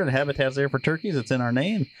turkeys are there and the habitat's there for turkeys. It's in our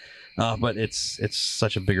name. But it's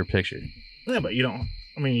such a bigger picture. Yeah, but you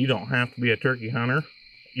don't have to be a turkey hunter.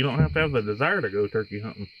 You don't have to have the desire to go turkey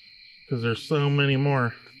hunting, because there's so many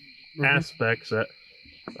more aspects that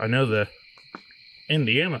I know the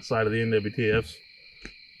Indiana side of the NWTF's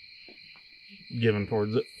given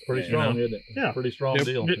towards it. Pretty strong, isn't it? Yeah. Pretty strong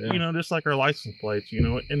deal. You know, just like our license plates, you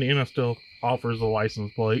know, Indiana still offers a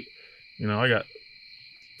license plate. You know, I got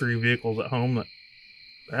 3 vehicles at home that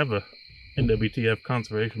have a NWTF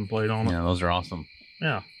conservation plate on it. Yeah, those are awesome.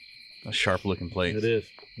 Yeah. A sharp looking plate. It is.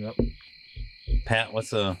 Yep. Pat,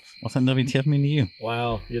 what's a WTF mean to you?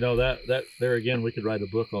 Wow. You know, that there again, we could write a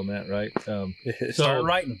book on that, right? Start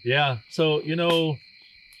writing. Yeah. So, you know,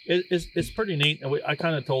 it's pretty neat. And I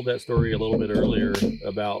kind of told that story a little bit earlier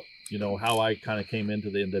about, you know, how I kind of came into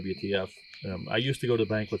the NWTF. I used to go to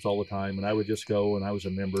banquets all the time, and I would just go, and I was a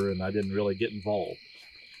member, and I didn't really get involved.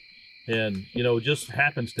 And, you know, just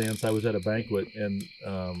happenstance, I was at a banquet, and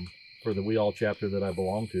for the We All chapter that I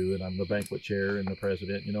belong to, and I'm the banquet chair and the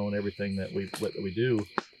president, you know, and everything that we do.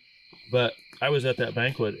 But I was at that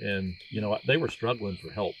banquet, and, you know, they were struggling for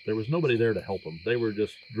help. There was nobody there to help them. They were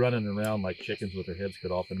just running around like chickens with their heads cut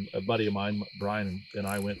off. And a buddy of mine, Brian, and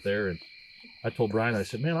I went there, and I told Brian, I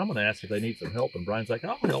said, man, I'm going to ask if they need some help. And Brian's like,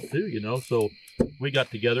 I'll help too, you know. So we got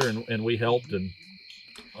together and we helped. And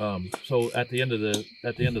so at the end of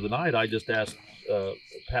the night, I just asked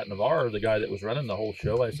Pat Navarre, the guy that was running the whole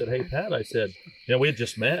show, I said, hey, Pat, I said, you know, we had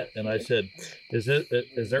just met, and I said, is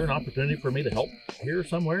there an opportunity for me to help here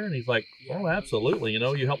somewhere? And he's like, oh, absolutely. You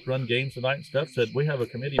know, you helped run games tonight and stuff. Said, we have a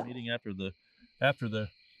committee meeting after the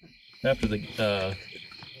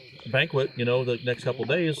banquet, you know, the next couple of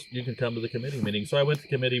days, you can come to the committee meeting. So I went to the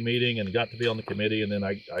committee meeting and got to be on the committee, and then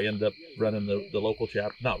I ended up running the local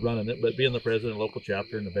chapter, not running it, but being the president of the local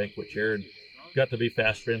chapter and the banquet chair, and got to be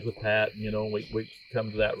fast friends with Pat. You know, we come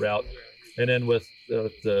to that route. And then with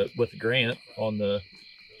Grant on the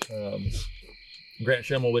Grant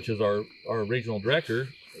Schimmel, which is our regional director,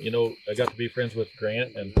 you know, I got to be friends with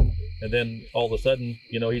Grant, and then all of a sudden,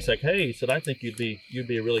 you know, he's like, hey, he said, I think you'd be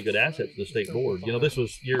a really good asset to the state board. You know, this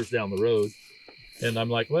was years down the road. And I'm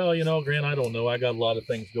like, well, you know, Grant, I don't know. I got a lot of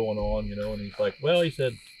things going on, you know. And he's like, well, he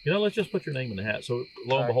said, you know, let's just put your name in the hat. So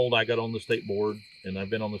lo and behold, I got on the state board, and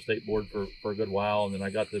I've been on the state board for a good while. And then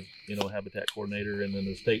I got the, you know, habitat coordinator and then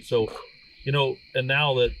the state. So, you know, and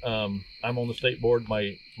now that I'm on the state board,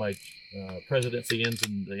 my presidency ends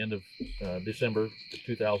in the end of December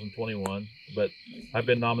 2021, but I've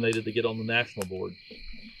been nominated to get on the national board.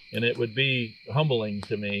 And it would be humbling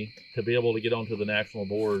to me to be able to get onto the national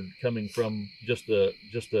board coming from just a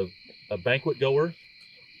banquet goer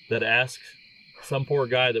that asked some poor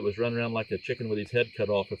guy that was running around like a chicken with his head cut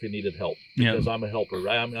off if he needed help. Because I'm a helper,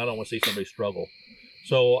 right? I mean, I don't want to see somebody struggle.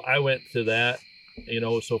 So I went to that, you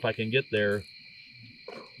know, so if I can get there,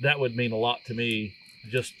 that would mean a lot to me,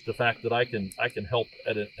 just the fact that I can help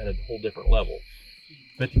at a whole different level.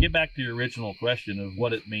 But to get back to your original question of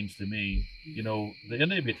what it means to me, you know, the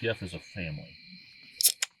NWTF is a family.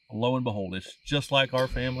 Lo and behold, it's just like our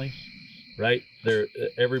family, right?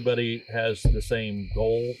 Everybody has the same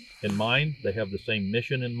goal in mind. They have the same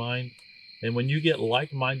mission in mind. And when you get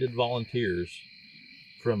like-minded volunteers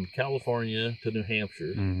from California to New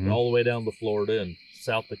Hampshire, and all the way down to Florida and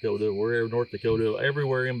South Dakota, wherever, North Dakota,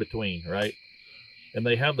 everywhere in between, right? and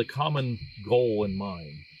they have the common goal in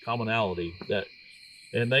mind, commonality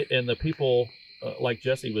and the people like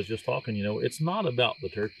Jesse was just talking, it's not about the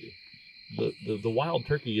turkey. The wild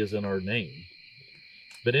turkey is in our name.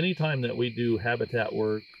 But anytime that we do habitat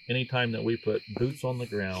work, anytime that we put boots on the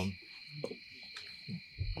ground,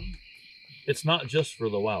 it's not just for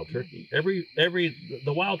the wild turkey.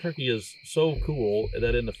 The wild turkey is so cool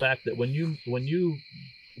that in the fact that when you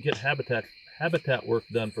get habitat work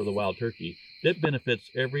done for the wild turkey, it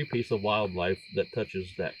benefits every piece of wildlife that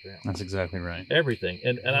touches that ground. That's exactly right. Everything.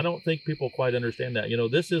 And I don't think people quite understand that.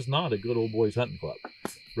 This is not a good old boys hunting club,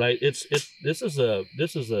 right? This is a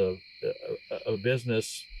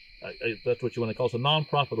business. That's what you want to call it. It's a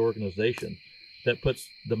nonprofit organization that puts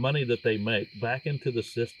the money that they make back into the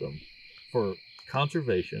system for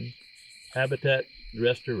conservation, habitat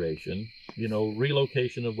restoration,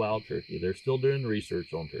 relocation of wild turkey. They're still doing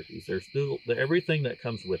research on turkeys. There's still everything that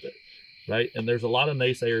comes with it, right? And there's a lot of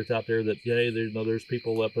naysayers out there that, there's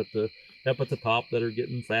people up at the top that are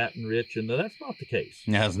getting fat and rich, and that's not the case.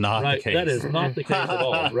 That's not right? the case. That is not the case at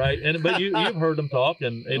all, right? But you've heard them talk,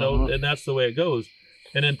 and and that's the way it goes.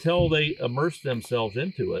 And until they immerse themselves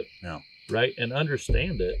into it, right, and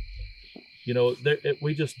understand it,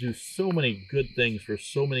 we just do so many good things for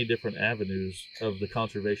so many different avenues of the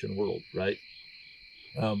conservation world, right?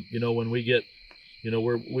 When we get,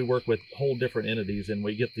 we work with whole different entities and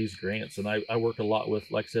we get these grants, and I work a lot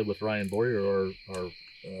with, like I said, with Ryan Boyer, our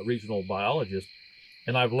regional biologist,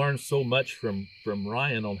 and I've learned so much from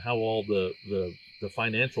Ryan on how all the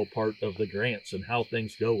financial part of the grants and how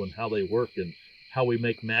things go and how they work and how we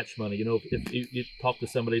make match money. If you talk to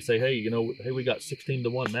somebody, say, hey, we got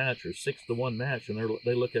 16-1 match or 6-1 match, and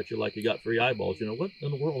they look at you like you got three eyeballs. What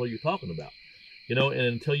in the world are you talking about? And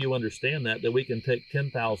until you understand that we can take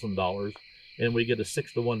 $10,000 and we get a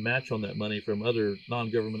 6-1 match on that money from other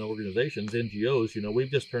non-government organizations, NGOs,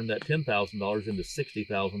 we've just turned that $10,000 into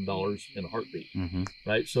 $60,000 in a heartbeat,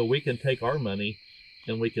 right? So we can take our money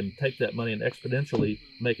and we can take that money and exponentially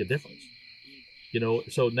make a difference.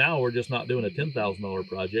 So now we're just not doing a $10,000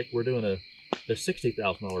 project. We're doing a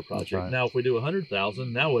 $60,000 project. Right. Now, if we do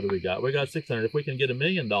 100,000, now what do we got? We got 600. If we can get $1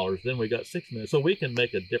 million, then we got 6 million. So we can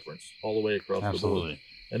make a difference all the way across the board.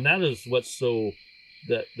 And that is what's so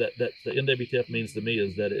that the NWTF means to me,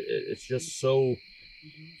 is that it's just so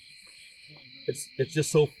it's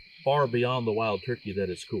just so far beyond the wild turkey that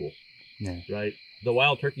it's cool. Yeah. Right. The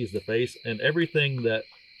wild turkey is the face, and everything that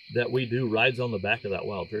we do rides on the back of that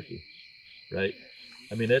wild turkey. Right.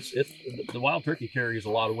 I mean, it's the wild turkey carries a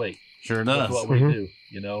lot of weight. Sure does. That's what we do,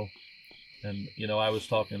 And I was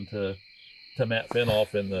talking to Matt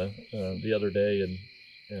Finoff in the other day,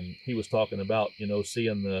 and he was talking about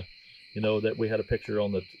seeing the that we had a picture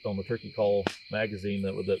on the Turkey Call magazine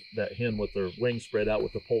that hen with their wings spread out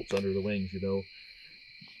with the poults under the wings,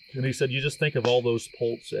 And he said, you just think of all those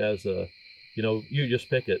poults as you just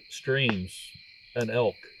pick it, streams, an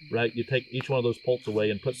elk, right? You take each one of those poults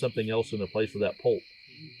away and put something else in the place of that poult.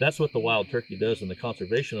 That's what the wild turkey does, and the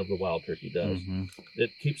conservation of the wild turkey does.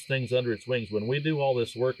 It keeps things under its wings. When we do all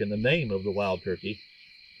this work in the name of the wild turkey,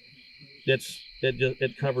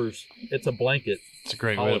 it covers. It's a blanket. It's a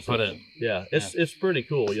great way to put it. Yeah, it's pretty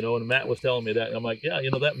cool, And Matt was telling me that, and I'm like, yeah,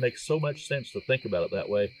 that makes so much sense to think about it that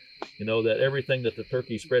way. That everything that the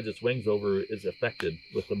turkey spreads its wings over is affected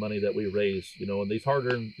with the money that we raise. And these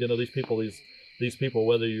hard-earned, these people,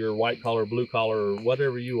 whether you're white collar, blue collar, or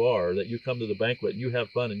whatever you are, that you come to the banquet and you have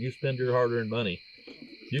fun and you spend your hard-earned money,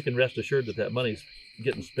 you can rest assured that money's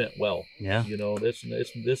getting spent well. Yeah.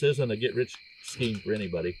 This isn't a get-rich scheme for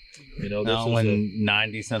anybody. Not when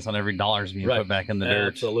 90 cents on every dollar is being put back in the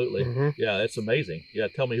dirt. Absolutely. Yeah, it's amazing. Yeah,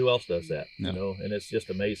 tell me who else does that. Yeah. And it's just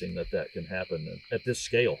amazing that can happen at this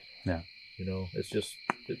scale. Yeah. It's just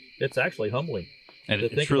it's actually humbling. And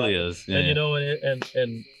it truly is. Yeah, and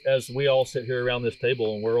and as we all sit here around this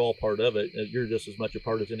table and we're all part of it, you're just as much a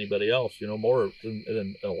part as anybody else, more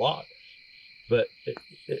than a lot. But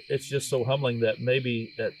it's just so humbling that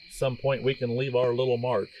maybe at some point we can leave our little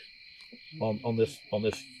mark on this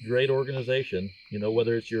great organization,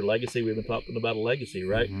 whether it's your legacy. We've been talking about a legacy,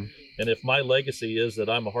 right? And if my legacy is that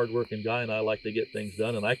I'm a hardworking guy and I like to get things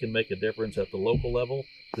done, and I can make a difference at the local level,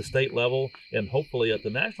 the state level, and hopefully at the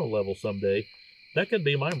national level someday, that could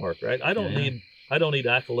be my mark, right? I don't need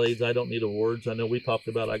accolades. I don't need awards. I know we talked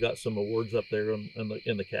about, I got some awards up there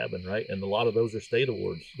in the cabin, right? And a lot of those are state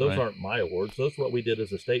awards. Those aren't my awards. Those are what we did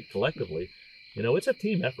as a state collectively. It's a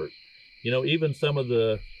team effort. Even some of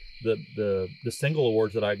the single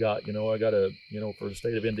awards that I got, I got for the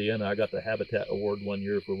state of Indiana, I got the Habitat Award one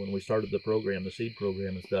year for when we started the program, the seed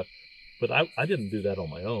program and stuff. But I didn't do that on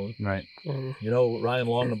my own. Right. Ryan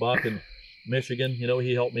Longenbach and Michigan. You know,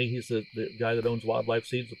 he helped me. He's the guy that owns Wildlife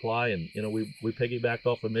Seed Supply, and you know, we piggybacked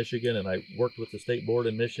off of Michigan, and I worked with the state board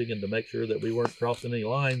in Michigan to make sure that we weren't crossing any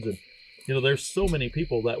lines. And you know, there's so many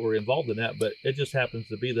people that were involved in that, but it just happens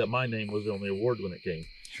to be that my name was on the award when it came.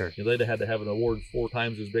 Sure. You know, they'd had to have an award 4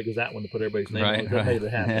 times as big as that one to put everybody's name Right, on it to make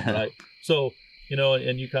it happen, yeah. right? So, you know,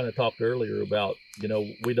 and you kind of talked earlier about, you know,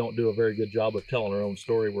 we don't do a very good job of telling our own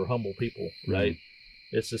story. We're humble people, right?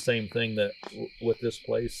 It's the same thing that with this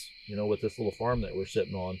place, you know, with this little farm that we're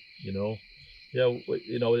sitting on, you know,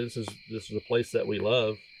 this is a place that we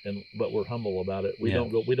love, but we're humble about it. We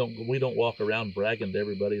don't walk around bragging to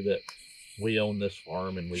everybody that we own this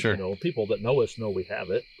farm, and we, Sure. you know, people that know us know we have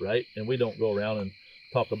it, right? And we don't go around and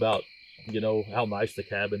talk about, you know, how nice the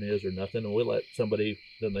cabin is or nothing. And we let somebody,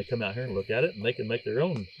 then they come out here and look at it, and they can make their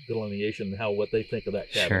own delineation what they think of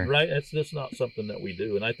that cabin, Sure. right? It's just not something that we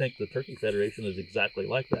do. And I think the Turkey Federation is exactly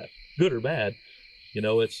like that, good or bad. You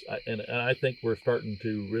know, and I think we're starting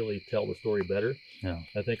to really tell the story better. Yeah.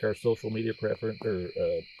 I think our social media preference,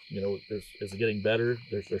 you know, is getting better.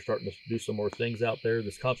 They're starting to do some more things out there.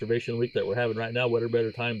 This Conservation Week that we're having right now, what a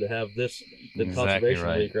better time to have this than Exactly Conservation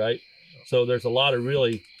right. Week, right? So there's a lot of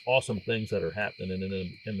really awesome things that are happening in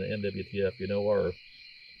the NWTF. You know,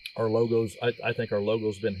 our logos. I think our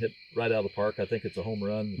logo's been hit right out of the park. I think it's a home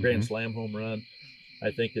run, Grand Slam home run.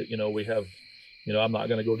 I think that, you know, we have. You know, I'm not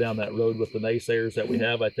going to go down that road with the naysayers that we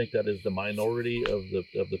have. I think that is the minority of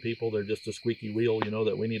the people. They're just a squeaky wheel, you know,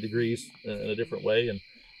 that we need to grease in a different way. And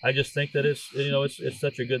I just think that it's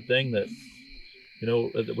such a good thing that, you know,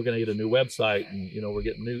 that we're going to get a new website, and, you know, we're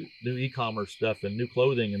getting new e-commerce stuff and new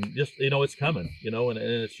clothing, and just, you know, it's coming, you know, and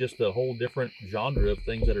it's just a whole different genre of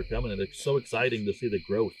things that are coming. And it's so exciting to see the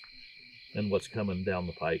growth and what's coming down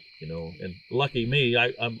the pike, you know. And lucky me,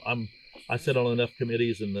 I sit on enough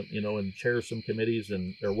committees and and chair some committees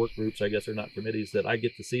or work groups. I guess they're not committees, that I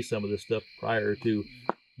get to see some of this stuff prior to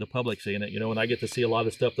the public seeing it, you know, and I get to see a lot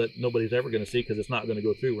of stuff that nobody's ever going to see because it's not going to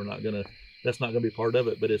go through. That's not going to be part of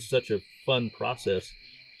it, but it's such a fun process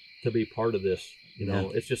to be part of this. You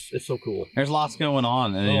know, it's so cool. There's lots going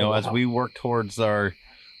on, and Oh, as wow. we work towards our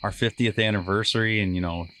 50th anniversary, and, you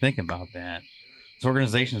know, think about that. This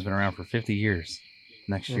organization has been around for 50 years.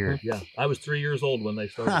 Next year. Yeah, I was 3 years old when they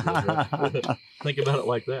started. This, right? Think about it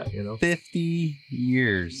like that, you know. 50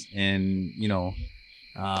 years, and, you know,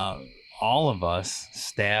 all of us,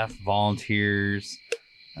 staff, volunteers,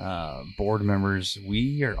 board members,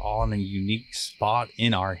 we are all in a unique spot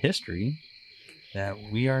in our history that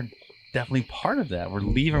we are definitely part of that.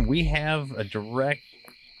 We have a direct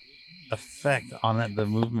effect on the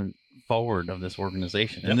movement forward of this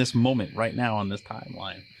organization in this moment right now on this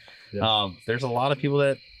timeline. There's a lot of people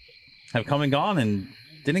that have come and gone and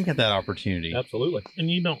didn't get that opportunity. Absolutely. And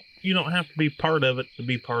you don't have to be part of it to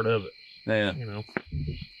be part of it. Yeah. You know.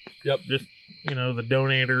 Yep. Just, you know, the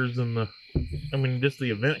donators and just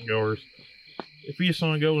the event goers. If you just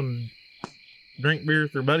want to go and drink beer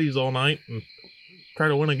with your buddies all night and try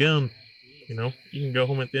to win a gun, you know, you can go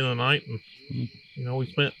home at the end of the night and, you know, we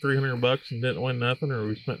spent $300 and didn't win nothing, or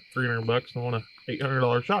we spent $300 and won a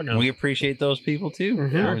 $800 shotgun. We appreciate those people too.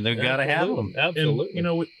 They've got to have them. Absolutely. And, you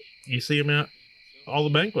know, you see them at all the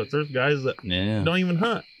banquets. There's guys that Yeah. don't even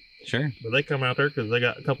hunt, Sure. but they come out there because they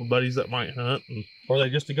got a couple buddies that might hunt. And Or they're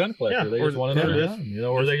just a gun collector. Yeah, They or just want another they're gun, you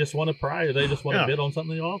know, or they just want to pry, or they just want to Yeah. bid on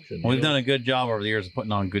something in the auction. We've you know? done a good job over the years of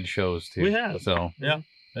putting on good shows too. We have. So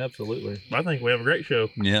Absolutely. I think we have a great show.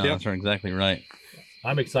 yeah, that's exactly right.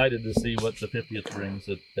 I'm excited to see what the 50th brings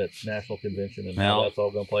at National Convention and Well, how that's all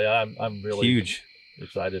going to play. I'm really Huge.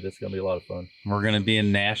 excited. It's going to be a lot of fun. We're going to be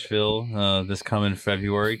in Nashville this coming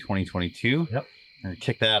February 2022. Yep. We're going to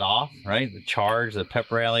kick that off, right? The charge, the pep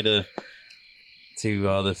rally to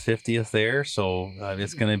the 50th there. So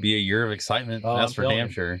it's going to be a year of excitement. Oh, That's I'm for telling damn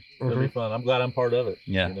you. sure. It's going to be fun. I'm glad I'm part of it.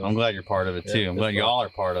 Yeah, you know? I'm glad you're part of it Yeah, too. I'm it's glad fun. y'all are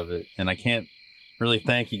part of it, and I can't really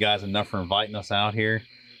thank you guys enough for inviting us out here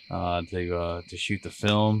to shoot the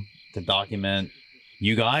film, to document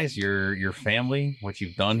you guys, your family, what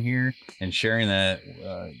you've done here, and sharing that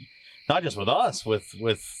not just with us,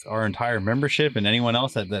 with our entire membership and anyone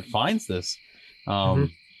else that finds this. You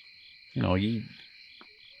know,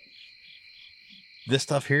 this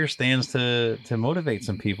stuff here stands to motivate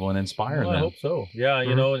some people and inspire Well, I them. hope so. Yeah,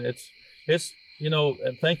 you know, and it's you know,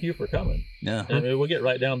 and thank you for coming. Yeah. And we'll get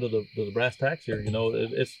right down to the brass tacks here. You know,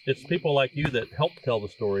 it's people like you that help tell the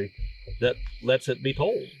story, that lets it be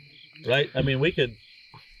told, right? I mean, we could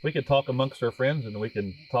talk amongst our friends and we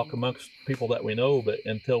can talk amongst people that we know, but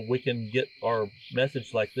until we can get our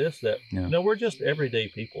message like this, that Yeah. no, we're just everyday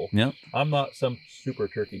people. Yep. I'm not some super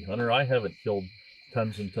turkey hunter. I haven't killed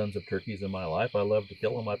tons and tons of turkeys in my life. I love to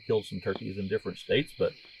kill them. I've killed some turkeys in different states,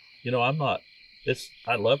 but I'm not.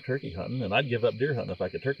 I love turkey hunting, and I'd give up deer hunting if I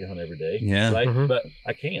could turkey hunt every day. Yeah. Right. Mhm. But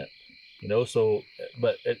I can't. So,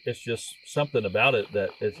 but it's just something about it that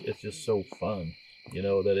it's just so fun.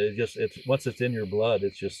 That it's once it's in your blood,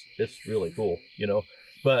 it's really cool.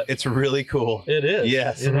 But It's really cool. it is.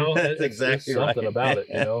 Yes, that's exactly something right. about it.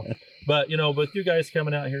 But but you guys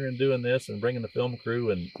coming out here and doing this and bringing the film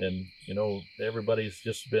crew and everybody's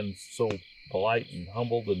just been so polite and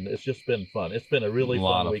humbled, and it's just been fun. It's been a really A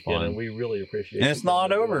lot fun of weekend, fun. and we really appreciate. And you it's not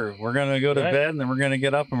coming to do over. We're gonna go to Right. bed, and then we're gonna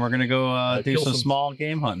get up, and we're gonna go do kill some some- small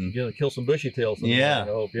game hunting. it. Kill some bushy tails. in the Yeah.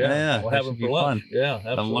 morning, I hope. Yeah, We'll that have them should for be lunch. fun. Yeah,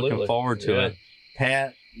 absolutely. I'm looking forward to Yeah. it.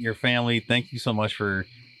 Pat, your family, thank you so much for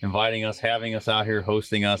inviting us, having us out here,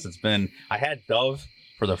 hosting us. I had dove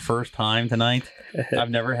for the first time tonight.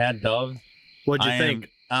 I've never had dove. What'd you think?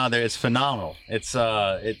 It's phenomenal.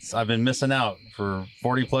 I've been missing out for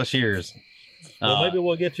 40 plus years. Well, maybe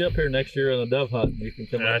we'll get you up here next year on a dove hunt. You can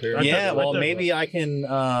come Yeah, up here. I Yeah, thought- well, I thought- maybe I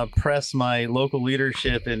can press my local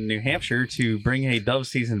leadership in New Hampshire to bring a dove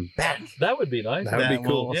season back. That would be nice. That would be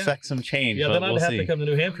cool. will Yeah. affect some change. Yeah, but then I'd we'll have see. to come to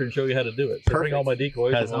New Hampshire and show you how to do it. So bring all my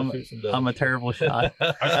decoys and 'Cause we'll shoot some doves. I'm a terrible shot.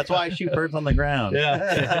 That's why I shoot birds on the ground.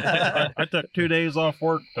 Yeah. I took 2 days off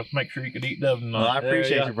work to make sure you could eat dove tonight. Well, I There you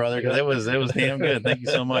appreciate go. you, brother, because it was damn good. Thank you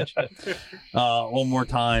so much. One more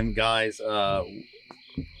time, guys.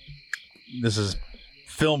 This is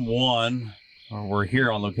film 1. We're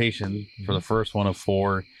here on location for the first one of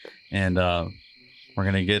 4, and we're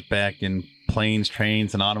gonna get back in planes,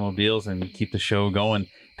 trains, and automobiles and keep the show going.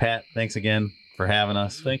 Pat, thanks again for having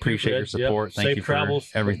us. Thank Appreciate you, your Fred. Yep. support. Thank Safe you for travels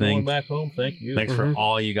everything. Going back home. Thank you. Thanks Mhm. for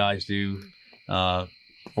all you guys do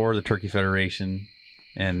for the Turkey Federation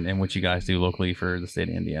and what you guys do locally for the state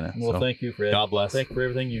of Indiana. Well, So, thank you, Fred. God bless. Thank you for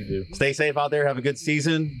everything you do. Stay safe out there. Have a good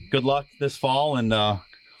season. Good luck this fall, and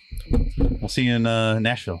we'll see you in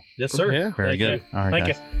Nashville. Yes, sir. Yeah. Very Thank good. you. All right, Thank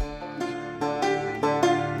guys. you.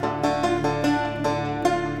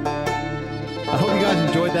 I hope you guys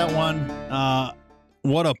enjoyed that one.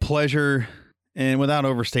 What a pleasure, and without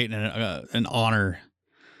overstating it, an honor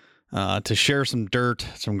to share some dirt,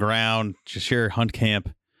 some ground, to share hunt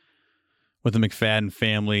camp with the McFadden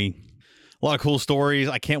family. A lot of cool stories.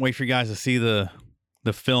 I can't wait for you guys to see the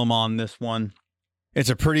film on this one. It's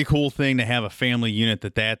a pretty cool thing to have a family unit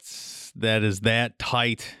that is that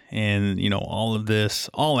tight, and all of this,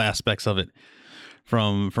 all aspects of it,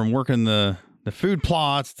 from working the food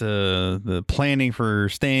plots to the planning for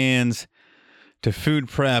stands to food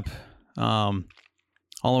prep, all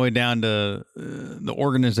the way down to the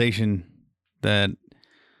organization that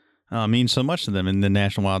means so much to them in the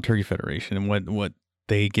National Wild Turkey Federation, and what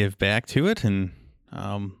they give back to it, and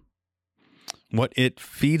what it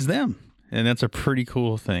feeds them. And that's a pretty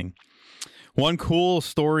cool thing. One cool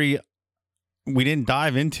story we didn't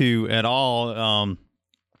dive into at all,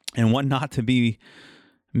 and what not to be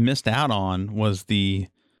missed out on, was the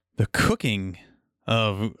cooking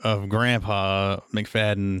of Grandpa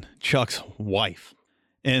McFadden, Chuck's wife.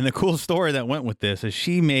 And the cool story that went with this is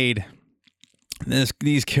she made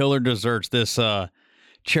these killer desserts, this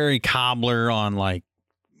cherry cobbler on like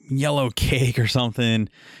yellow cake or something.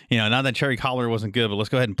 Not that cherry cobbler wasn't good, but let's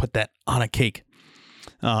go ahead and put that on a cake.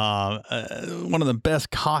 One of the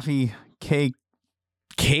best coffee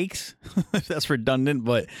cakes, if that's redundant,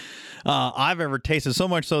 but I've ever tasted, so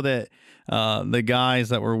much so that the guys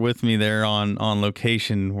that were with me there on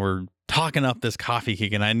location were talking up this coffee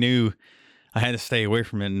cake, and I knew I had to stay away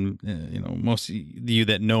from it. And most of you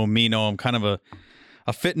that know me know I'm kind of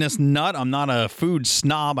a fitness nut. I'm not a food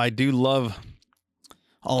snob. I do love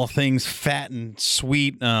all things fat and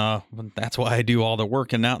sweet. That's why I do all the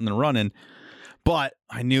working out and the running. But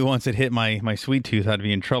I knew once it hit my sweet tooth, I'd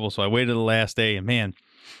be in trouble. So I waited the last day, and man,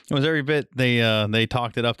 it was every bit they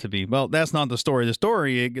talked it up to be. Well, that's not the story. The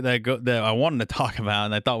story that I wanted to talk about,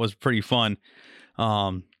 and I thought was pretty fun.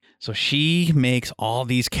 So she makes all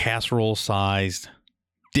these casserole-sized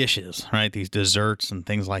dishes, right? These desserts and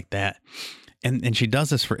things like that, and she does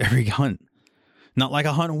this for every hunt. Not like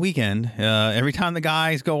a hunt weekend. Every time the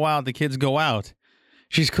guys go out, the kids go out,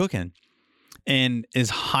 she's cooking, and is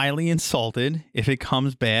highly insulted if it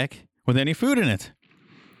comes back with any food in it.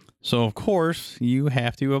 So, of course, you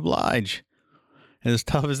have to oblige, as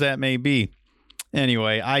tough as that may be.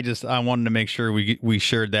 Anyway, I wanted to make sure we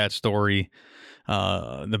shared that story,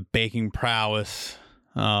 the baking prowess,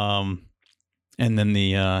 and then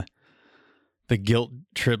the guilt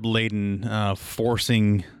trip laden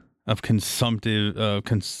forcing of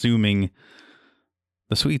consuming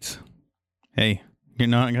the sweets. Hey, you're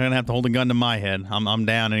not gonna have to hold a gun to my head. I'm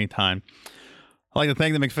down anytime. I'd like to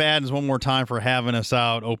thank the McFaddens one more time for having us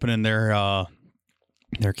out, opening their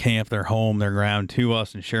their camp, their home, their ground to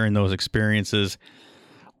us and sharing those experiences.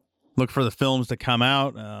 Look for the films to come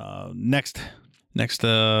out. Next,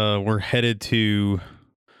 we're headed to,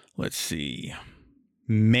 let's see,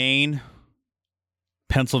 Maine,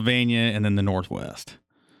 Pennsylvania, and then the Northwest.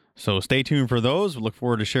 So stay tuned for those. We look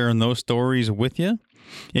forward to sharing those stories with you.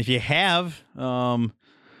 If you have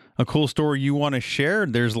a cool story you want to share,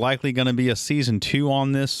 there's likely going to be a season 2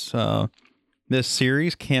 on this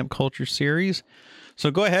series, Camp Culture series.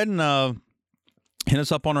 So go ahead and hit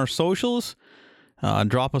us up on our socials.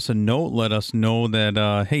 Drop us a note. Let us know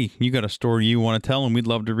that, hey, you got a story you want to tell, and we'd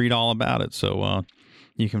love to read all about it. So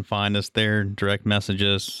you can find us there, direct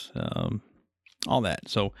messages, all that.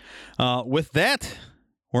 So with that,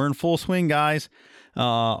 we're in full swing, guys.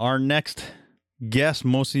 Our next guest,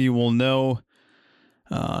 most of you will know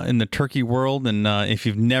in the turkey world. And if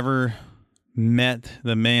you've never met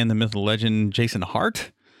the man, the myth, the legend, Jason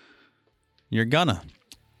Hart, you're gonna.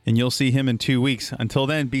 And you'll see him in 2 weeks. Until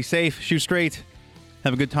then, be safe, shoot straight,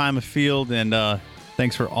 have a good time afield, and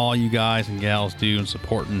thanks for all you guys and gals do in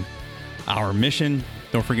supporting our mission.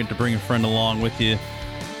 Don't forget to bring a friend along with you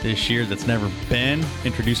this year that's never been.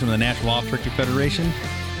 Introduce them to the National Wild Turkey Federation.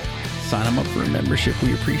 Sign them up for a membership.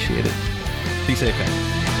 We appreciate it. Be safe,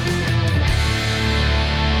 guys.